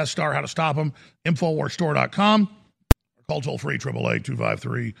World Order Death Star, how to stop them. InfoWarsStore.com. Call toll-free,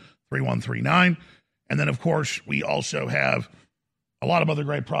 888-253-3139. And then, of course, we also have a lot of other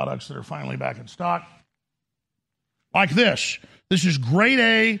great products that are finally back in stock. Like this. This is grade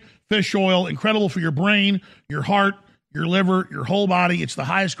A fish oil, incredible for your brain, your heart, your liver, your whole body. It's the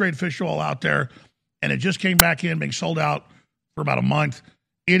highest grade fish oil out there, and it just came back in, being sold out for about a month.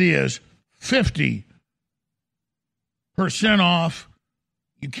 It is 50% off.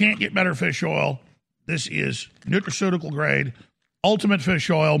 You can't get better fish oil. This is nutraceutical grade, ultimate fish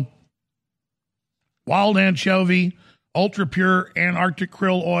oil, wild anchovy, ultra pure Antarctic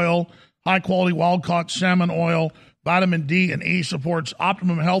krill oil, high quality wild caught salmon oil, vitamin D and E, supports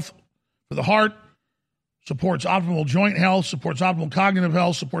optimum health for the heart, supports optimal joint health, supports optimal cognitive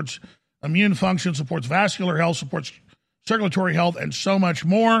health, supports immune function, supports vascular health, supports circulatory health, and so much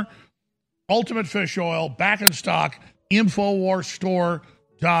more. Ultimate fish oil, back in stock,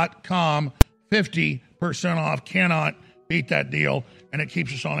 InfoWarsStore.com, 50% off. Cannot beat that deal, and it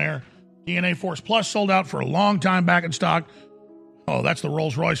keeps us on air. DNA Force Plus sold out for a long time, back in stock. Oh, that's the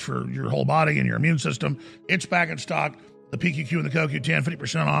Rolls Royce for your whole body and your immune system. It's back in stock. The PQQ and the CoQ10,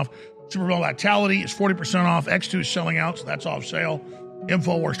 50% off. Superbowl Vitality is 40% off. X2 is selling out, so that's off sale.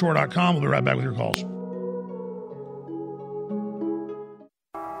 InfoWarsStore.com. We'll be right back with your calls.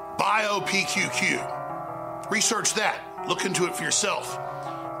 BioPQQ. Research that. Look into it for yourself.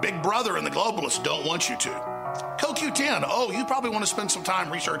 Big Brother and the globalists don't want you to. CoQ10. Oh, you probably want to spend some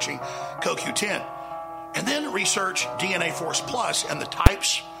time researching CoQ10. And then research DNA Force Plus and the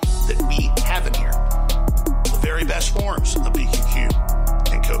types that we have in here. The very best forms of PQQ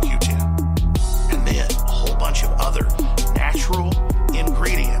and CoQ10. And then a whole bunch of other natural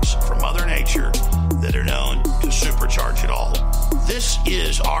ingredients from Mother Nature that are known to supercharge it all. This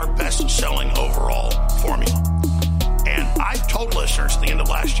is our best-selling overall formula. And I told listeners at the end of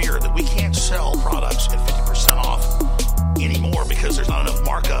last year that we can't sell products at 50% off anymore because there's not enough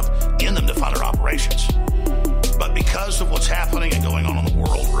markup in them to fund our operations. But because of what's happening and going on in the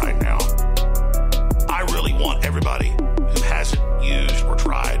world right now, I really want everybody who hasn't used or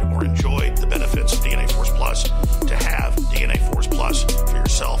tried or enjoyed the benefits of DNA Force Plus to have DNA Force Plus for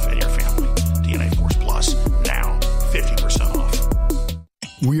yourself and your family. DNA Force Plus, now 50% off.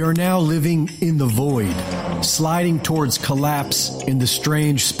 We are now living in the void, sliding towards collapse in the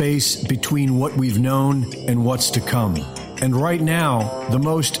strange space between what we've known and what's to come. And right now, the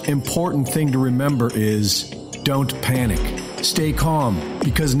most important thing to remember is don't panic. Stay calm,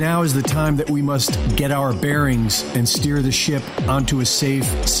 because now is the time that we must get our bearings and steer the ship onto a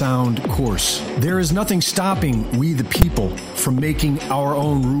safe, sound course. There is nothing stopping we the people from making our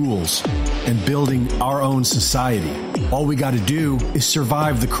own rules and building our own society. All we got to do is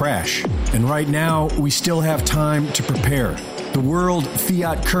survive the crash. And right now, we still have time to prepare. The world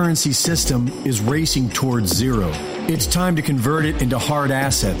fiat currency system is racing towards zero. It's time to convert it into hard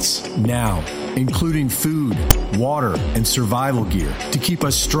assets now, including food, water, and survival gear to keep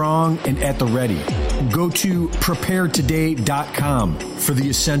us strong and at the ready. Go to preparetoday.com for the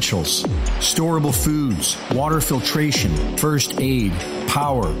essentials: storable foods, water filtration, first aid,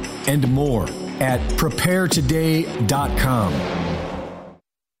 power, and more at preparetoday.com.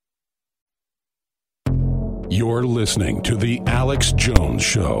 You're listening to The Alex Jones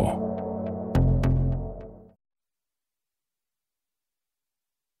Show.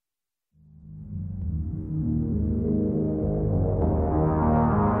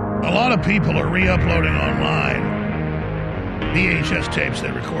 people are re-uploading online VHS tapes they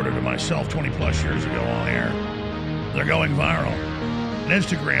recorded of myself 20 plus years ago on air. They're going viral. And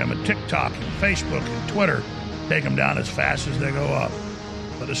Instagram and TikTok and Facebook and Twitter take them down as fast as they go up.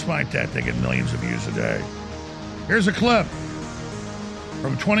 But despite that, they get millions of views a day. Here's a clip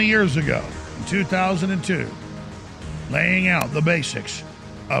from 20 years ago, in 2002, laying out the basics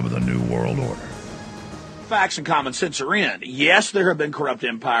of the New World Order. Facts and common sense are in. Yes, there have been corrupt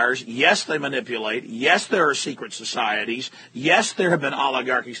empires. Yes, they manipulate. Yes, there are secret societies. Yes, there have been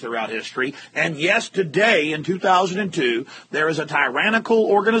oligarchies throughout history. And yes, today, in 2002, there is a tyrannical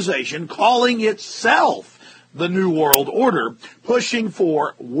organization calling itself the New World Order, pushing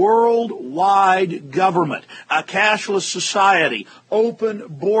for worldwide government, a cashless society, open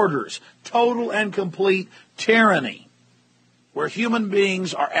borders, total and complete tyranny, where human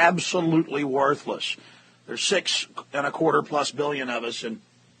beings are absolutely worthless. There's 6.25+ billion of us, and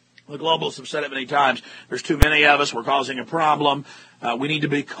the globalists have said it many times. There's too many of us. We're causing a problem. We need to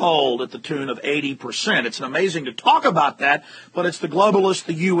be culled at the tune of 80%. It's amazing to talk about that, but it's the globalists,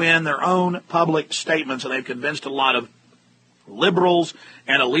 the UN, their own public statements, and they've convinced a lot of liberals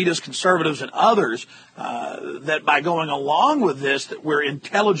and elitist conservatives and others that by going along with this, that we're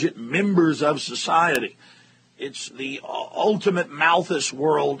intelligent members of society. It's the ultimate Malthus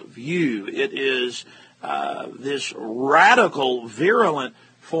world view. It is this radical, virulent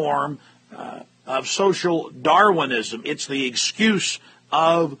form of social Darwinism. It's the excuse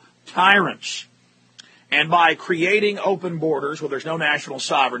of tyrants. And by creating open borders where there's no national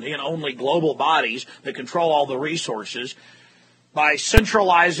sovereignty and only global bodies that control all the resources, by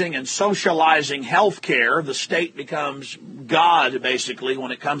centralizing and socializing health care, the state becomes God, basically,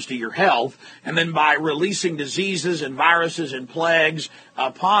 when it comes to your health. And then by releasing diseases and viruses and plagues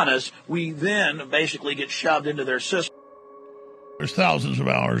upon us, we then basically get shoved into their system. There's thousands of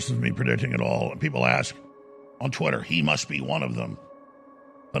hours of me predicting it all. And people ask on Twitter, he must be one of them.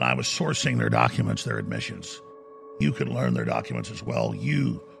 But I was sourcing their documents, their admissions. You could learn their documents as well.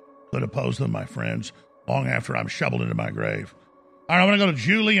 You could oppose them, my friends, long after I'm shoveled into my grave. All right, I'm going to go to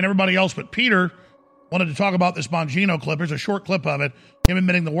Julie and everybody else, but Peter wanted to talk about this Bongino clip. Here's a short clip of it. Him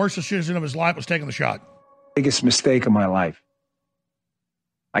admitting the worst decision of his life was taking the shot. Biggest mistake of my life.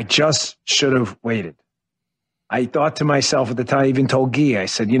 I just should have waited. I thought to myself at the time, I even told Guy, I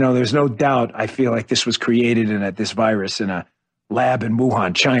said, there's no doubt I feel like this was created and this virus in a lab in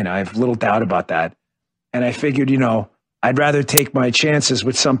Wuhan, China. I have little doubt about that. And I figured, I'd rather take my chances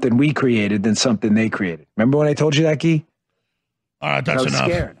with something we created than something they created. Remember when I told you that, Guy? All right, that's enough.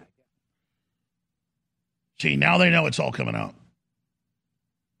 Scared. See, now they know it's all coming out.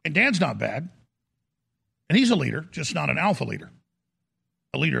 And Dan's not bad. And he's a leader, just not an alpha leader.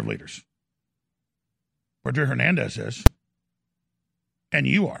 A leader of leaders. Roger Hernandez is. And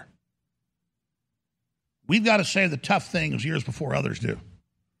you are. We've got to say the tough things years before others do.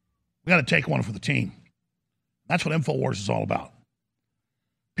 We've got to take one for the team. That's what InfoWars is all about.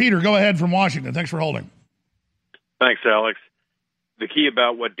 Peter, go ahead from Washington. Thanks for holding. Thanks, Alex. The key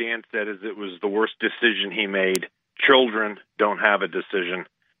about what Dan said is it was the worst decision he made. Children don't have a decision.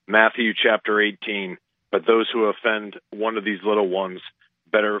 Matthew chapter 18, but those who offend one of these little ones,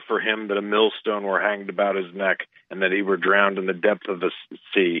 better for him that a millstone were hanged about his neck and that he were drowned in the depth of the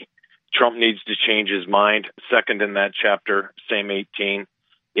sea. Trump needs to change his mind. Second in that chapter, same 18.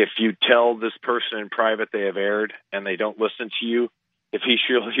 If you tell this person in private they have erred and they don't listen to you, if he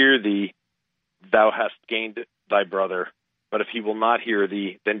shall hear thee, thou hast gained thy brother. But if he will not hear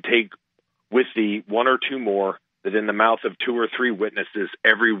thee, then take with thee one or two more, that in the mouth of 2 or 3 witnesses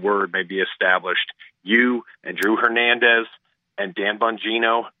every word may be established. You and Drew Hernandez and Dan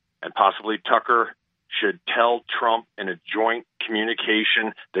Bongino and possibly Tucker should tell Trump in a joint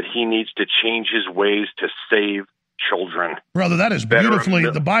communication that he needs to change his ways to save children. Brother, that is beautifully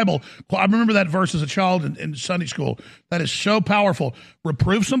the Bible. I remember that verse as a child in Sunday school. That is so powerful.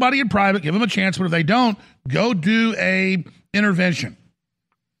 Reprove somebody in private, give them a chance, but if they don't, go do a intervention.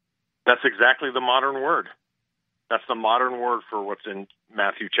 That's exactly the modern word. That's the modern word for what's in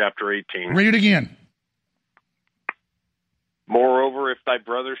Matthew chapter 18. Read it again. Moreover, if thy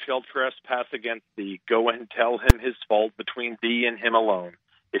brother shall trespass against thee, go and tell him his fault between thee and him alone.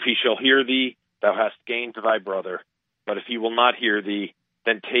 If he shall hear thee, thou hast gained thy brother. But if he will not hear thee,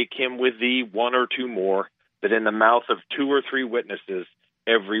 then take him with thee 1 or 2 more, that in the mouth of 2 or 3 witnesses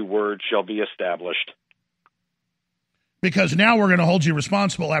every word shall be established. Because now we're going to hold you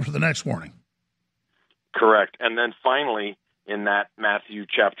responsible after the next warning. Correct. And then finally, in that Matthew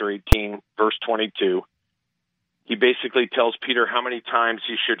chapter 18, verse 22, he basically tells Peter how many times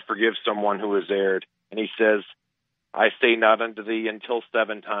he should forgive someone who has erred. And he says, I say not unto thee until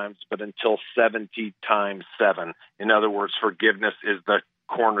 7 times, but until 70 times 7. In other words, forgiveness is the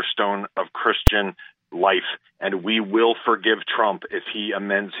cornerstone of Christian life, and we will forgive Trump if he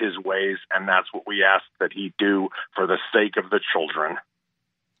amends his ways, and that's what we ask that he do for the sake of the children.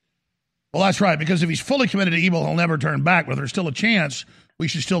 Well, that's right, because if he's fully committed to evil, he'll never turn back. But there's still a chance, we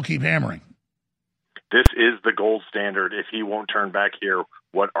should still keep hammering. This is the gold standard. If he won't turn back here,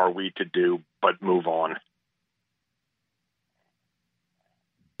 what are we to do but move on?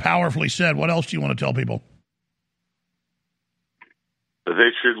 Powerfully said. What else do you want to tell people?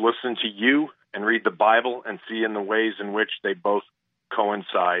 They should listen to you and read the Bible and see in the ways in which they both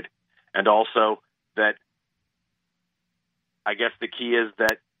coincide. And also that I guess the key is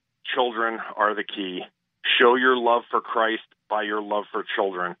that children are the key. Show your love for Christ by your love for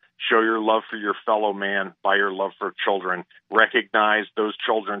children. Show your love for your fellow man by your love for children. Recognize those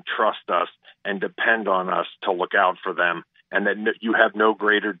children trust us and depend on us to look out for them, and that you have no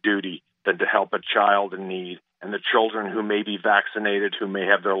greater duty than to help a child in need. And the children who may be vaccinated, who may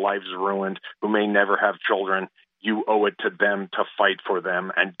have their lives ruined, who may never have children, you owe it to them to fight for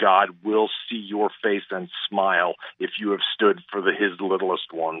them, and God will see your face and smile if you have stood for his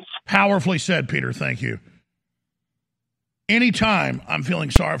littlest ones. Powerfully said, Peter. Thank you. Anytime I'm feeling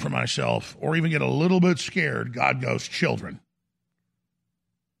sorry for myself or even get a little bit scared, God goes, children.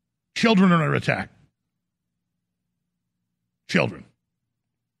 Children are under attack. Children.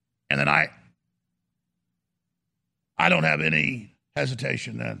 And then I don't have any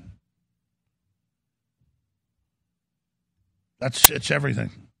hesitation then. It's everything.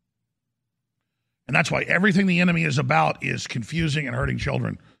 And that's why everything the enemy is about is confusing and hurting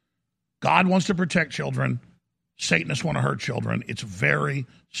children. God wants to protect children. Satanists want to hurt children. It's very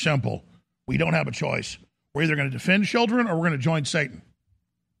simple. We don't have a choice. We're either going to defend children or we're going to join Satan.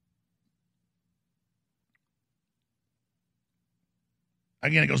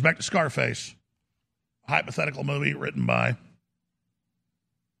 Again, it goes back to Scarface, a hypothetical movie written by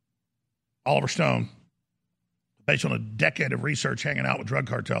Oliver Stone, based on a decade of research hanging out with drug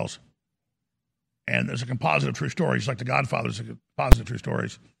cartels. And there's a composite of true stories, like The Godfather's a composite of true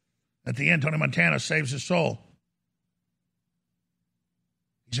stories. At the end, Tony Montana saves his soul.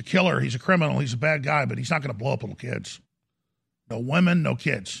 He's a killer, he's a criminal, he's a bad guy, but he's not going to blow up little kids. No women, no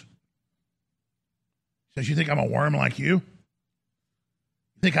kids. He says, you think I'm a worm like you?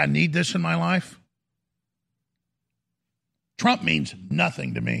 You think I need this in my life? Trump means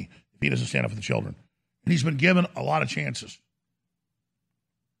nothing to me if he doesn't stand up for the children. And he's been given a lot of chances.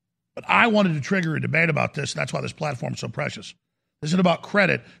 But I wanted to trigger a debate about this, and that's why this platform is so precious. This isn't about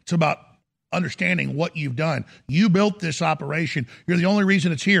credit. It's about understanding what you've done. You built this operation. You're the only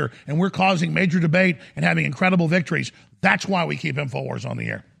reason it's here, and we're causing major debate and having incredible victories. That's why we keep InfoWars on the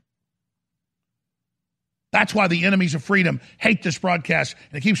air. That's why the enemies of freedom hate this broadcast,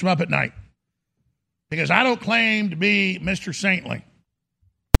 and it keeps them up at night. Because I don't claim to be Mr. Saintly,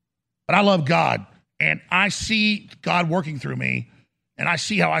 but I love God, and I see God working through me, and I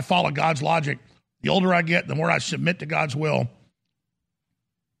see how I follow God's logic. The older I get, the more I submit to God's will.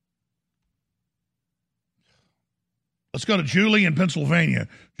 Let's go to Julie in Pennsylvania.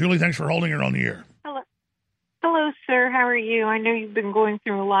 Julie, thanks for holding her on the air. Hello, sir. How are you? I know you've been going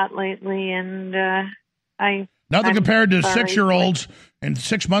through a lot lately, and Nothing compared to 6-year-olds and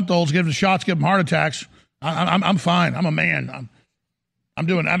 6-month-olds giving shots, giving heart attacks. I'm fine. I'm a man. I'm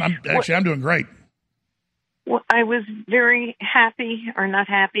doing great. Well, I was very happy, or not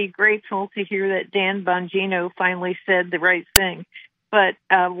happy, grateful to hear that Dan Bongino finally said the right thing. But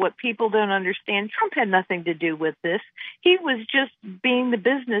what people don't understand, Trump had nothing to do with this. He was just being the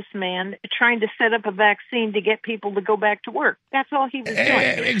businessman trying to set up a vaccine to get people to go back to work. That's all he was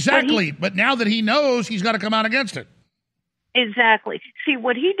doing. Exactly. But now that he knows, he's got to come out against it. Exactly. See,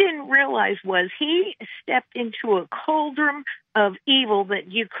 what he didn't realize was he stepped into a cauldron of evil that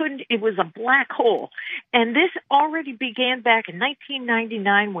you couldn't, it was a black hole. And this already began back in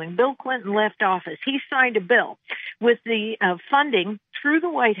 1999 when Bill Clinton left office. He signed a bill with the funding through the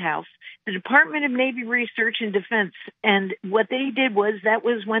White House, the Department of Navy Research and Defense. And what they did was, that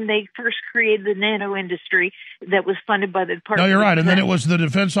was when they first created the nano industry that was funded by the Department. No, you're right. of And Defense. then it was the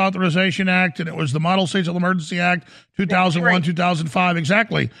Defense Authorization Act, and it was the Model States of Emergency Act, 2001, right. 2005.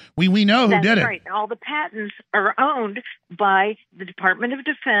 Exactly. We know who did it. That's right. All the patents are owned by the Department of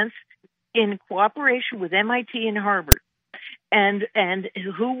Defense in cooperation with MIT and Harvard. And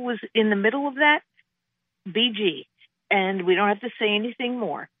who was in the middle of that? BG. And we don't have to say anything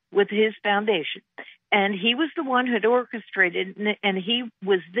more, with his foundation. And he was the one who had orchestrated, and he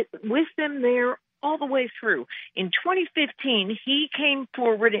was with them there all the way through. In 2015, he came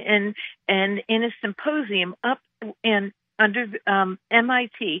forward and in a symposium up and under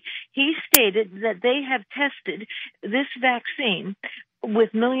MIT, he stated that they have tested this vaccine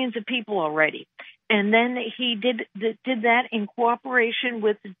with millions of people already. And then he did that in cooperation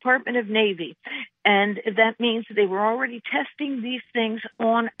with the Department of Navy. And that means they were already testing these things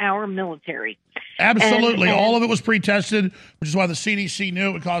on our military. Absolutely. All of it was pre-tested, which is why the CDC knew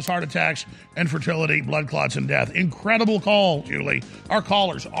it would cause heart attacks, infertility, blood clots, and death. Incredible call, Julie. Our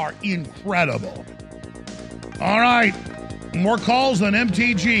callers are incredible. All right. More calls than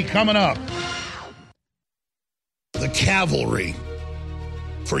MTG coming up. The cavalry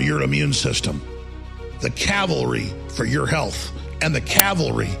for your immune system. The cavalry for your health. And the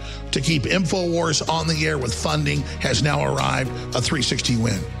cavalry to keep InfoWars on the air with funding has now arrived, a 360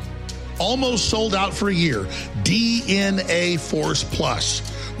 win. Almost sold out for a year. DNA Force Plus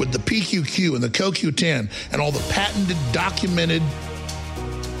with the PQQ and the CoQ10 and all the patented, documented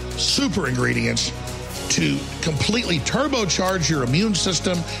super ingredients to completely turbocharge your immune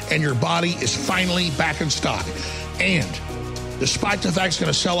system, and your body is finally back in stock. And despite the fact it's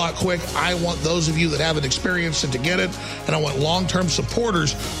going to sell out quick, I want those of you that haven't experienced it to get it, and I want long-term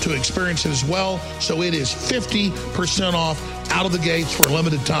supporters to experience it as well. So it is 50% off out of the gates for a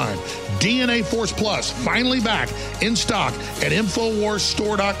limited time. DNA Force Plus, finally back in stock at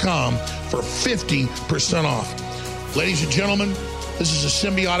InfoWarsStore.com for 50% off. Ladies and gentlemen, this is a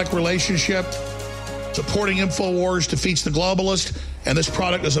symbiotic relationship. Supporting InfoWars defeats the globalist, and this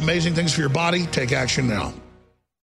product does amazing things for your body. Take action now.